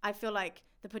 I feel like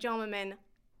the Pajama Men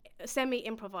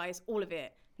semi-improvise all of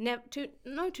it. No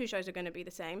 2 shows are going to be the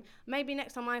same. Maybe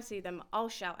next time I see them, I'll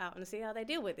shout out and see how they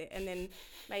deal with it, and then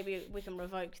maybe we can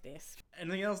revoke this.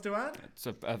 Anything else to add? It's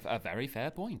a very fair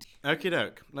point. Okie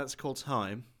doke, let's call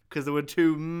time, because there were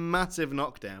 2 massive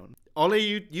knockdowns.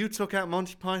 Ollie, you took out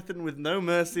Monty Python with no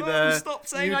mercy there. Stop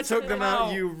saying you I took them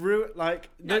out. You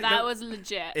No, that was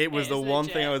legit. It was the one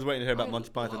thing I was waiting to hear about Monty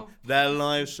Python. Their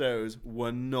live shows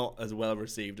were not as well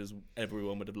received as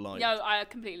everyone would have liked. No, I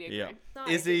completely agree. Yeah.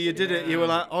 Izzy, you did it. You were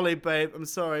like, Ollie, babe, I'm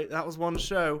sorry. That was one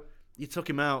show. You took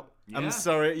him out. Yeah. I'm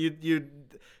sorry.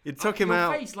 You took him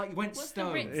out. Your face went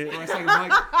stone. I was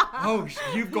like, oh,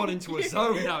 you've gone into a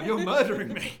zone now. You're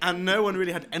murdering me. And no one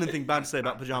really had anything bad to say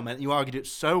about Pajama Men. You argued it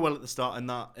so well at the start in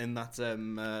that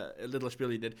little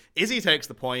spiel you did. Izzy takes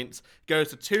the point.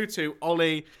 Goes to 2-2.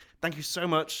 Ollie, thank you so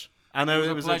much. I know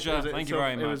it was a pleasure. Thank you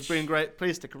very much. It was been great.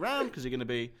 Please stick around because you're going to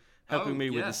be helping me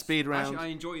with the speed round. Actually,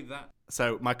 I enjoyed that.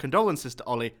 So my condolences to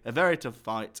Ollie. A very tough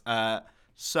fight.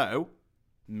 So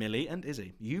Millie and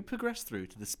Izzy, you progress through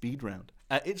to the speed round.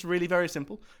 It's really very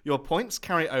simple. Your points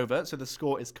carry over, so the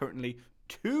score is currently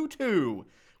 2-2.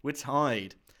 We're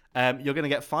tied. You're going to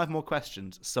get 5 more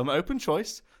questions. Some open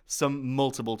choice, some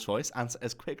multiple choice. Answer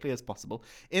as quickly as possible.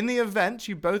 In the event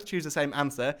you both choose the same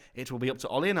answer, it will be up to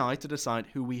Ollie and I to decide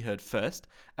who we heard first.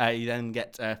 You then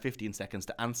get 15 seconds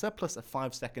to answer, plus a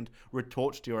 5-second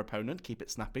retort to your opponent. Keep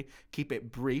it snappy. Keep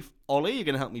it brief. Ollie, you're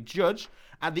going to help me judge.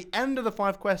 At the end of the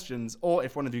 5 questions, or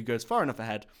if one of you goes far enough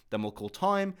ahead, then we'll call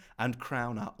time and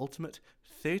crown our ultimate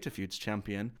Theatre Feuds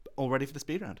champion. All ready for the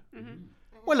speed round? Mm-hmm.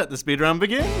 Well, let the speed round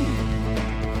begin.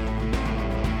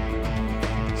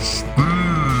 Speed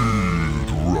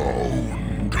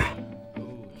round.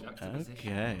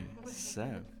 Okay, so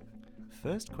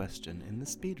first question in the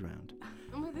speed round.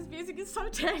 Oh, this music is so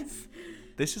tense.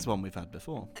 This is one we've had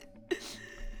before.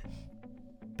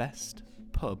 Best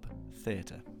pub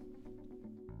theatre.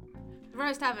 The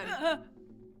Rose Tavern.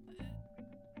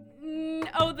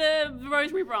 The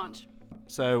Rosemary Branch.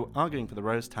 So, arguing for the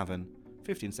Rose Tavern,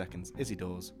 15 seconds. Izzy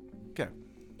Daws, go.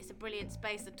 It's a brilliant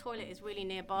space. The toilet is really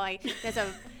nearby.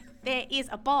 There is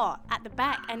a bar at the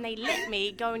back, and they let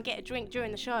me go and get a drink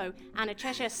during the show. Anna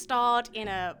Cheshire starred in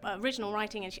a original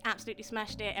writing, and she absolutely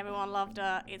smashed it. Everyone loved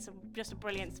her. It's just a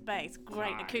brilliant space.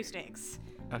 Great acoustics.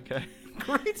 Okay.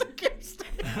 Great acoustics.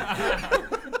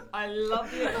 I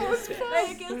love the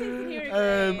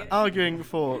Arguing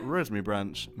for Rosemary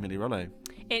Branch, Millie Rolle.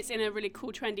 It's in a really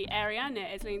cool, trendy area near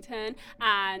Islington,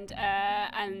 and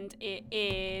it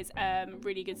is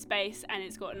really good space, and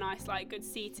it's got a nice, good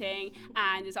seating,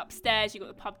 and it's upstairs. You've got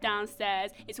the pub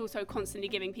downstairs. It's also constantly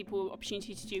giving people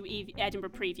opportunity to do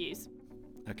Edinburgh previews.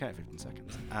 Okay, 15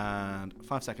 seconds. And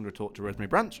 5-second retort to Rosemary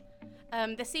Branch.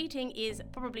 The seating is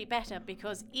probably better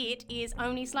because it is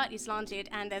only slightly slanted,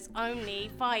 and there's only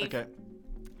 5. Okay.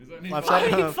 There's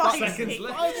only 5 seconds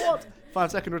left.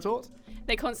 5-second retort.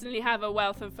 They constantly have a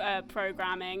wealth of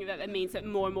programming that means that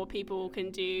more and more people can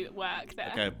do work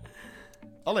there. Okay.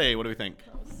 Ollie, what do we think?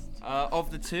 Of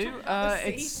the two,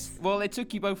 it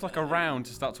took you both a round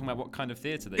to start talking about what kind of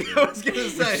theatre they do. I was gonna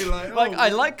say I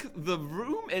like the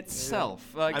room itself.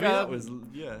 that was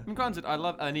Granted, I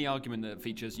love any argument that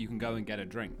features you can go and get a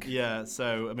drink. Yeah.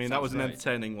 So that was an great.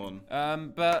 entertaining one.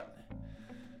 But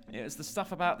it's the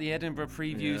stuff about the Edinburgh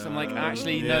previews.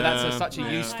 Yeah. I'm such a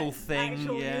useful thing.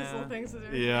 Useful things to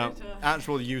do. Yeah.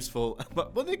 Actual useful.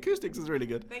 But the acoustics is really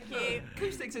good. Thank you.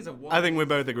 acoustics is a one. I think we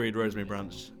both agreed Rosemary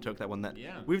Branch took that one there.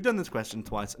 Yeah. We've done this question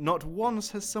twice. Not once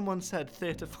has someone said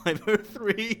Theatre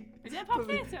 503. Is it a pub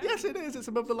theatre? Yes, it is. It's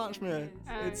above the Latchmere.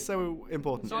 It's so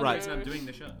important. Sorry, Right. I'm doing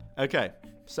the show. Okay.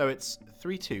 So it's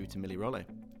 3-2 to Millie Rolle.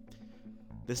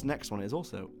 This next one is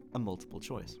also a multiple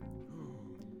choice.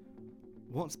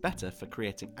 What's better for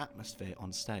creating atmosphere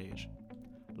on stage?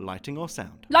 Lighting or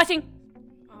sound? Lighting.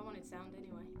 I wanted sound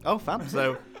anyway. Oh, fab.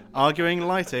 So, arguing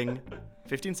lighting.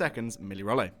 15 seconds, Millie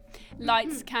Rolle.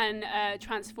 Lights can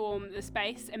transform the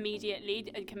space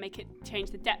immediately. It can make it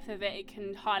change the depth of it. It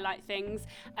can highlight things,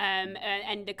 and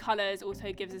the colours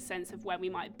also gives a sense of where we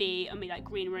might be.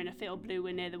 Green, we're in a field. Blue,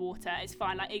 we're near the water. It's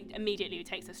fine. Immediately it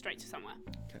takes us straight to somewhere.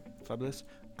 Okay, fabulous.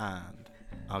 And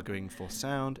arguing for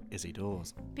sound, Izzy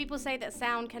Daws. People say that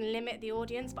sound can limit the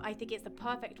audience, but I think it's the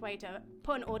perfect way to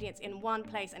put an audience in one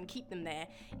place and keep them there.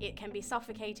 It can be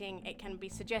suffocating, it can be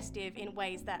suggestive in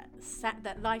ways that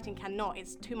lighting cannot.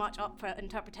 It's too much up for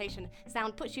interpretation.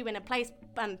 Sound puts you in a place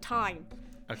and time.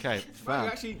 Okay,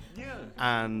 fab.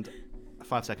 And a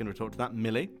 5-second retort to that,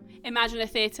 Millie. Imagine a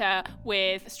theatre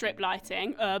with strip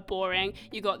lighting. Boring.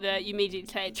 You immediately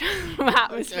take from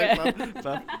atmosphere. Okay,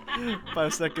 fab.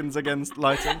 5 seconds against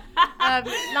lighting.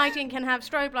 Lighting can have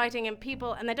strobe lighting, and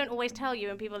they don't always tell you,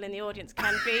 and people in the audience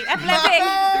can be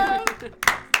epileptic.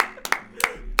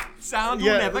 Sound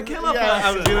will never kill a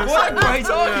person. What What a great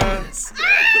argument.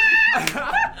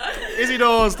 Izzy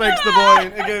Daws takes the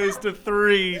point. It goes to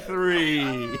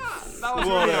 3-3. That was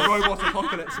really a robot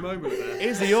apocalypse moment there.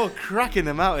 Izzy, you're cracking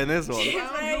them out in this one.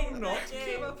 Sound will not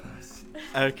kill a person.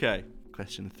 Okay,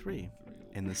 question 3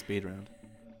 in the speed round.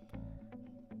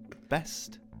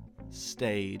 Best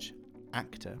stage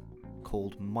actor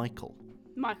called Michael.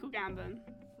 Michael Gambon.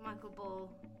 Michael Ball.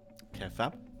 Okay,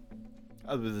 fab.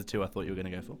 Those are the two I thought you were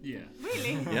going to go for. Yeah.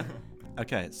 Really? Yeah.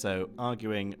 Okay, so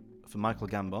arguing for Michael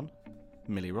Gambon,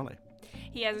 Millie Rolle.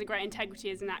 He has a great integrity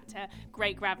as an actor,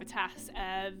 great gravitas,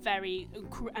 very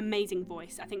amazing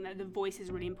voice. I think that the voice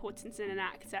is really important in an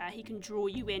actor. He can draw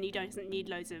you in. He doesn't need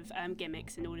loads of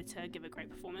gimmicks in order to give a great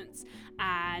performance.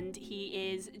 And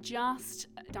he is just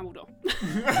Dumbledore.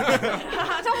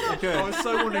 Okay. I was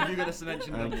so wondering if you were going to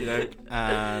mention that.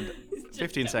 And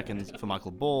 15 seconds for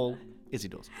Michael Ball. Izzy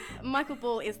Daws. Michael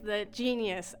Ball is the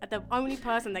genius, the only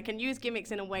person that can use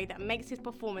gimmicks in a way that makes his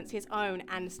performance his own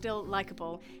and still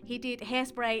likable. He did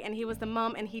Hairspray, and he was the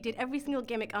mum, and he did every single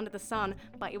gimmick under the sun,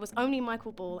 but it was only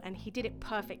Michael Ball, and he did it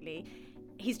perfectly.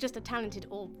 He's just a talented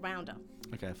all-rounder.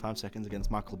 Okay, 5 seconds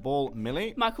against Michael Ball.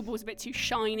 Millie? Michael Ball's a bit too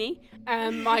shiny.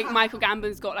 Michael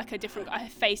Gambon's got a different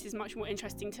face, is much more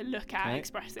interesting to look at,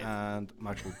 expressive. And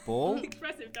Michael Ball.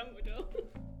 Expressive Dumbledore.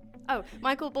 Oh,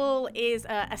 Michael Ball is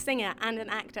a singer and an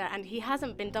actor, and he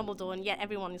hasn't been Dumbledore, and yet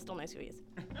everyone still knows who he is.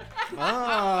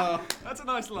 That's a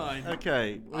nice line.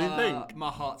 Okay, what do you think? My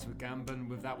heart's with Gambon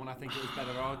with that one. I think it was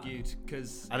better argued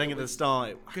because I think at the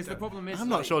start... Because the problem is... I'm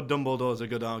not sure Dumbledore's a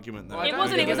good argument, though. It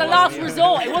wasn't. It was a last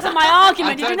resort. It wasn't my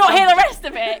argument. Did you not hear the rest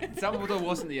of it? Dumbledore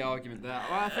wasn't the argument there.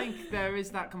 Well, I think there is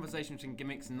that conversation between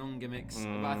gimmicks and non-gimmicks.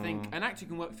 But I think an actor who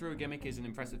can work through a gimmick is an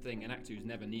impressive thing. An actor who's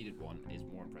never needed one is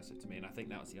more impressive to me, and I think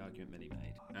that was the argument Millie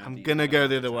made. I'm gonna go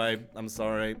the other way. I'm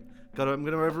sorry. I'm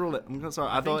gonna overrule it. Sorry.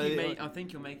 I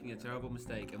think you're making a terrible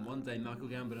mistake, and one day Michael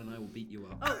Gambon and I will beat you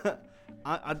up.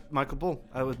 Michael Ball.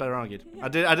 I was better argued. I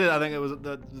did. I think it was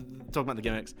talking about the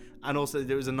gimmicks, and also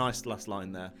there was a nice last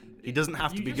line there. He doesn't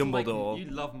have to be Dumbledore.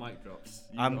 You love mic drops.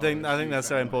 I think that's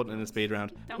so important in the speed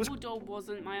round. Dumbledore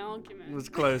wasn't my argument. It was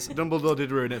close. Dumbledore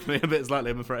did ruin it for me a bit slightly,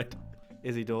 I'm afraid.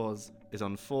 Izzy Daws is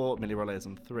on 4. Millie Rolle is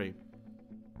on 3.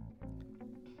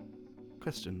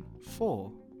 Question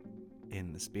 4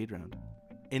 in the speed round.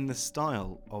 In the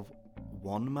style of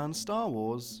One Man Star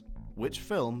Wars, which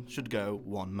film should go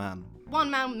one man?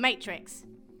 One Man Matrix.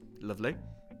 Lovely.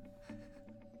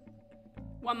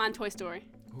 One Man Toy Story.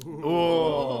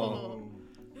 Oh.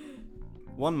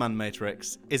 One Man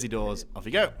Matrix. Izzy Daws, off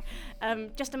you go.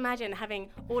 Just imagine having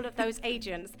all of those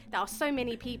agents that are so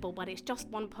many people, but it's just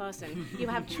one person. You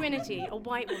have Trinity, a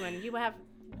white woman. You have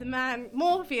the man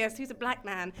Morpheus, who's a black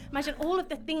man. Imagine all of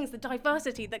the things, the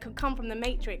diversity that could come from the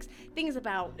Matrix. Things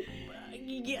about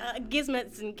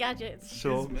gizmets and gadgets.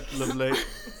 Sure, lovely.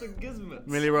 It's a gizmet.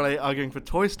 Millie Rolle arguing for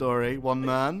Toy Story. One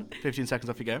man. 15 seconds,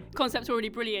 off you go. Concept's already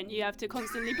brilliant. You have to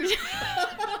constantly...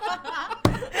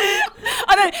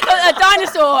 I know, a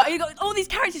dinosaur. You've got all these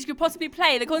characters you could possibly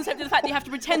play. The concept of the fact that you have to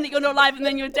pretend that you're not alive and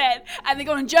then you're dead. And they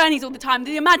go on journeys all the time.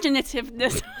 The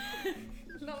imaginativeness.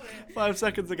 5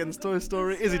 seconds against Toy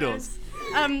Story. Izzy Daws.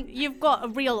 You've got a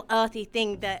real earthy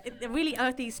thing, a really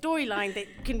earthy storyline that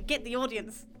can get the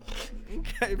audience.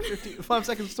 Okay, 5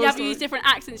 seconds. Toy You have Story. to use different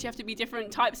accents. You have to be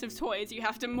different types of toys. You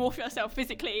have to morph yourself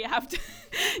physically. You have to...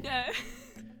 yeah.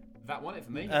 That won it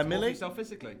for me. Millie? Morph yourself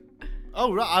physically.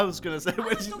 Oh, right. I was going to say... I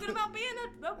was talking about being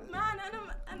a man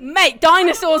and Mate,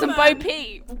 dinosaurs and Bo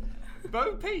Peep.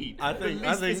 Bo Peep. I think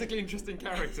physically interesting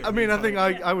character. I mean, I think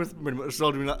I was pretty much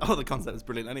sold me like, oh, the concept is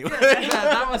brilliant anyway. Yeah,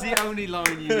 that was the only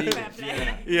line you needed.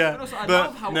 Yeah, But also, I but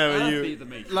love how no, earthy the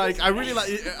Matrix like I really like.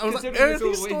 I was like, Considering it's earthy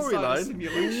all inside a storyline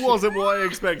simulation. wasn't what I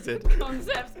expected.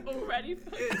 Concept's already...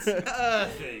 It's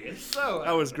earthy. It's so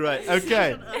That was great.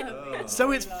 Okay,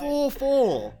 so it's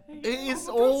 4-4. It is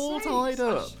all tied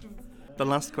up. The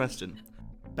last question: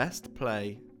 best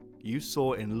play you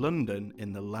saw in London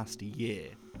in the last year?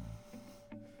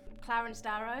 Clarence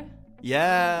Darrow.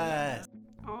 Yes.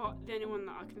 Oh, the only one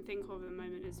that I can think of at the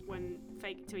moment is when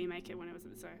Fake It Till You Make It, when it was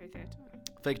at the Soho Theatre.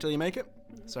 Fake It Till You Make It.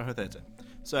 Soho Theatre.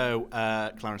 So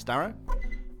Clarence Darrow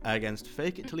against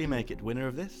Fake It Till You Make It. Winner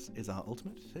of this is our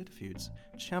Ultimate Theatre Feuds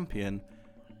champion.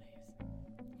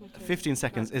 15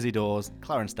 seconds. Izzy Daws.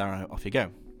 Clarence Darrow. Off you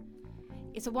go.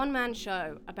 It's a one-man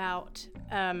show about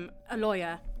a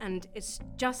lawyer, and it's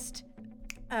just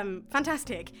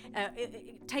fantastic.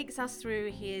 It takes us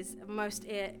through his most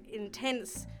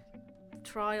intense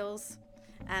trials,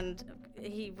 and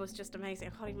he was just amazing.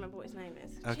 I can't even remember what his name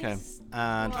is. Okay.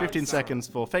 And 15 seconds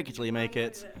for Fake It Till You Make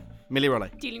It. Millie Rolle.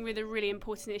 Dealing with a really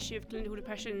important issue of clinical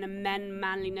depression and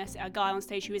manliness, a guy on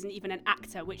stage who isn't even an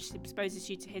actor, which exposes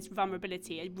you to his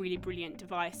vulnerability. A really brilliant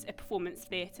device, a performance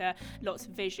theatre, lots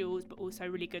of visuals, but also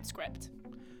really good script.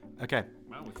 Okay.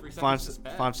 Wow, with 3 seconds to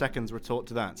spare. 5 seconds retort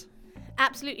to that.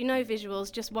 Absolutely no visuals,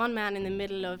 just one man in the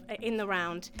middle of in the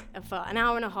round for an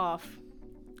hour and a half.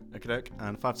 Okay,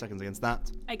 and 5 seconds against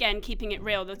that. Again, keeping it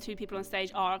real. The two people on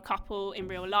stage are a couple in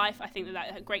real life. I think that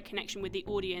had a great connection with the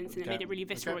audience, and it made a really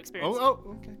visceral experience.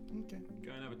 Okay.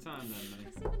 Go and have a time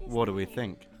then, mate. What do we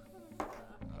think?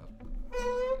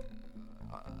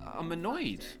 I'm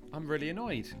annoyed. I'm really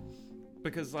annoyed.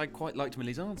 Because I quite liked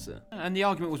Millie's answer. And the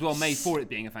argument was well made for it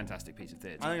being a fantastic piece of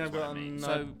theatre. I think I've got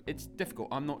So it's difficult.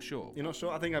 I'm not sure. You're not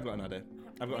sure? I think I've got an idea.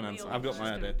 I've got an answer. I've got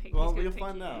my He's gonna idea. pick- Well, he's gonna you'll pick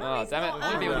find you. out. Oh, damn it.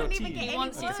 I don't even He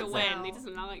wants you to win. He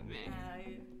doesn't like me.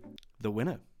 The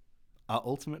winner, our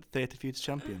Ultimate Theatre Feuds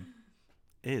champion,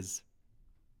 is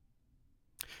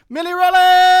Millie Rolle!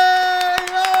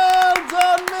 Well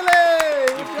done,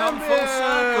 Millie! You've come full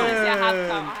circle. Honestly, I have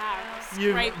come. I have.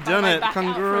 You've Scraped done my it. back out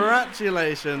from-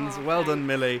 Congratulations. Oh, Well done, thanks.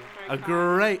 Millie.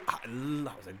 Very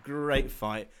That was a great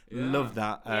fight. Yeah. Love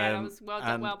that. Yeah, that was well done,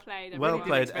 and well played. well everyone.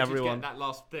 played, Expected to everyone. get that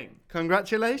last thing.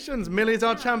 Congratulations. Millie's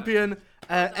our champion.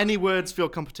 Any words for your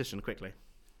competition, quickly?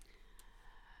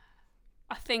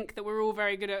 I think that we're all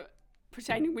very good at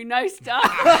pretending we know stuff.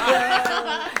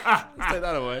 Let's take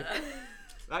that away.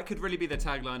 That could really be the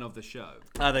tagline of the show.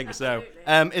 I think so.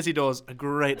 Izzy Daws, a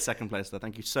great second place there.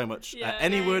 Thank you so much. Yeah,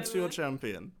 Any words for your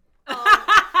champion?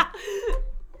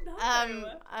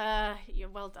 You're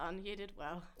well done. You did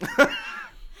well.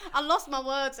 I lost my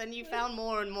words and you found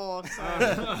more and more, so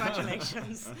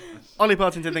congratulations. Ollie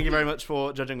Partington, thank you very much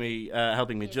for judging me,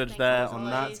 helping me judge there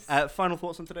on always. that. Final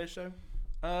thoughts on today's show?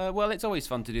 Well, it's always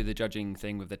fun to do the judging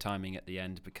thing with the timing at the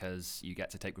end because you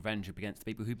get to take revenge up against the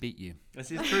people who beat you.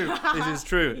 This is true. This is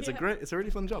true. It's a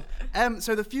really fun job.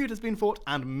 So the feud has been fought,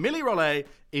 and Millie Rolle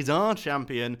is our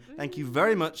champion. Thank you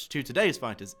very much to today's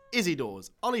fighters, Izzy Daws,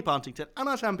 Ollie Partington, and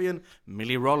our champion,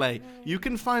 Millie Rolle. You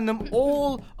can find them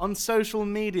all on social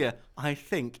media. I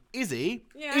think Izzy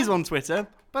is on Twitter,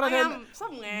 but I am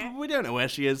somewhere. we don't know where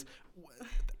she is.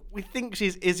 We think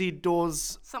she's Izzy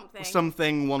Daws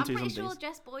something one I'm two pretty something. sure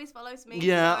Jess Boys follows me.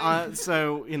 Yeah,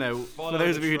 so you know, for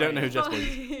those of you who don't know who Jess Boys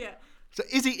is. yeah. So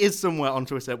Izzy is somewhere on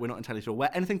Twitter. We're not entirely sure where.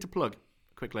 Anything to plug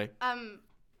quickly?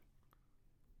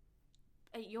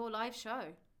 Your live show.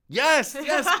 Yes,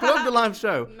 plug the live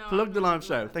show. No, Plug the no, live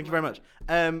show. Thank you very much.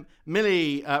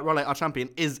 Millie Rolle, our champion,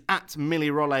 is at Millie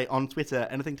Rolle on Twitter.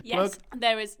 Anything to plug? Yes,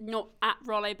 there is not at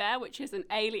Rolle Bear, which is an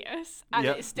alias, and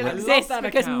Yep. it still I love exists that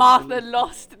because account. Martha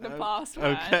lost the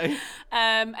password. Okay.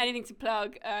 Anything to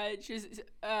plug? Just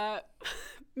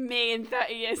me in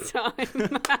 30 years' time. I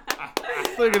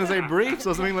thought you were going to say briefs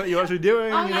or something that you're actually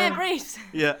doing. Oh you yeah, know? briefs.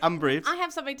 Yeah, I'm briefs. I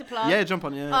have something to plug. Yeah, jump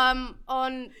on. Yeah.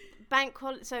 On bank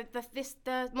holiday, so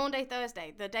the Monday,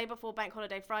 Thursday, the day before bank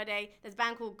holiday Friday, there's a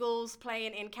band called Ghouls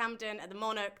playing in Camden at the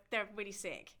Monarch. They're really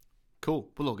sick. Cool.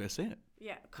 We'll all go see it.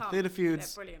 Yeah, come. Theatre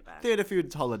Feuds. They're brilliant band. Theatre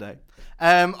Feuds holiday.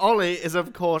 Ollie is,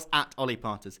 of course, at Ollie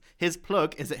Parters. His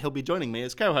plug is that he'll be joining me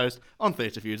as co-host on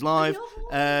Theatre Feuds Live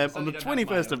on the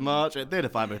 21st of March at Theatre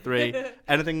 503.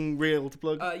 Anything real to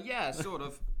plug? Yeah, sort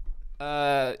of.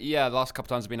 The last couple of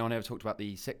times I've been on here, I've talked about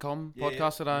the sitcom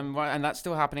podcast that I'm right, and that's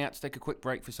still happening. I had to take a quick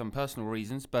break for some personal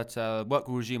reasons, but work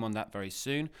will resume on that very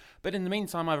soon. But in the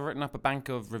meantime, I've written up a bank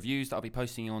of reviews that I'll be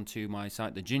posting onto my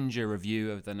site, the Ginger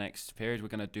Review, of the next period. We're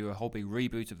going to do a whole big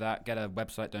reboot of that, get a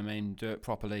website domain, do it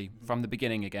properly from the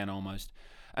beginning again almost.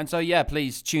 And so,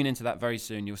 please tune into that very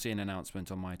soon. You'll see an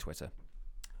announcement on my Twitter.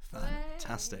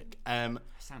 Fantastic.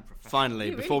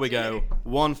 Finally, before we go,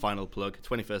 one final plug.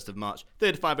 21st of March,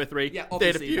 Theatre 503, Yeah, Theatre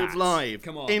obviously Feuds that. Live.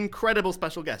 Come on. Incredible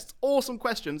special guests, awesome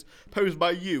questions posed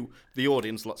by you, the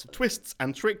audience, lots of twists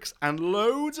and tricks and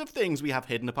loads of things we have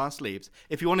hidden up our sleeves.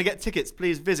 If you want to get tickets,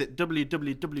 please visit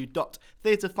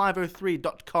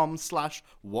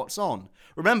www.theatre503.com/what's on.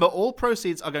 Remember, all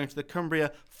proceeds are going to the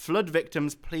Cumbria flood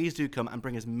victims. Please do come and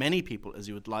bring as many people as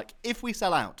you would like. If we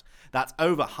sell out, that's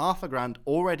over $500,000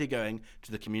 already going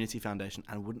to the Community Foundation,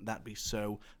 and wouldn't that be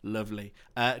so lovely?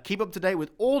 Keep up to date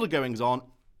with all the goings on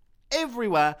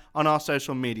everywhere on our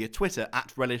social media. Twitter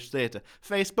at Relish Theatre,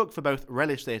 Facebook for both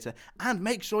Relish Theatre, and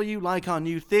make sure you like our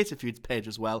new Theatre Feuds page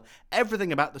as well.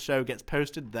 Everything about the show gets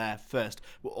posted there first.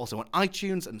 We're also on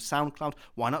iTunes and SoundCloud.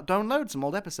 Why not download some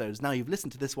old episodes now you've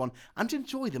listened to this one and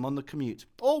enjoy them on the commute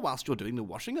or whilst you're doing the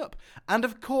washing up? And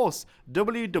of course,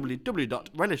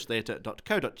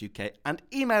 www.relishtheatre.co.uk, and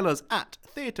email us at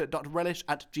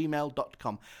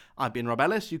theatre.relish@gmail.com. I've been Rob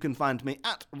Ellis. You can find me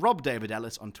at Rob David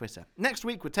Ellis on Twitter. Next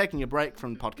week, we're taking a break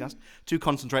from the podcast to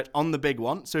concentrate on the big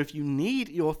one. So if you need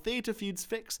your Theatre Feuds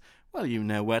fix, well, you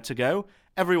know where to go.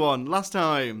 Everyone, last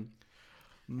time.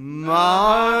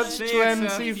 March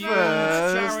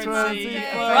 21st.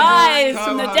 Rise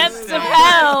from the depths of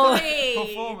hell.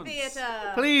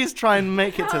 Theatre. Please try and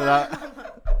make it to that.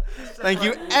 Thank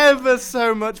you ever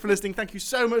so much for listening. Thank you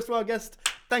so much to our guest.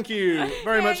 Thank you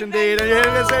very much indeed. And you're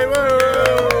going to say,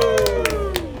 whoa!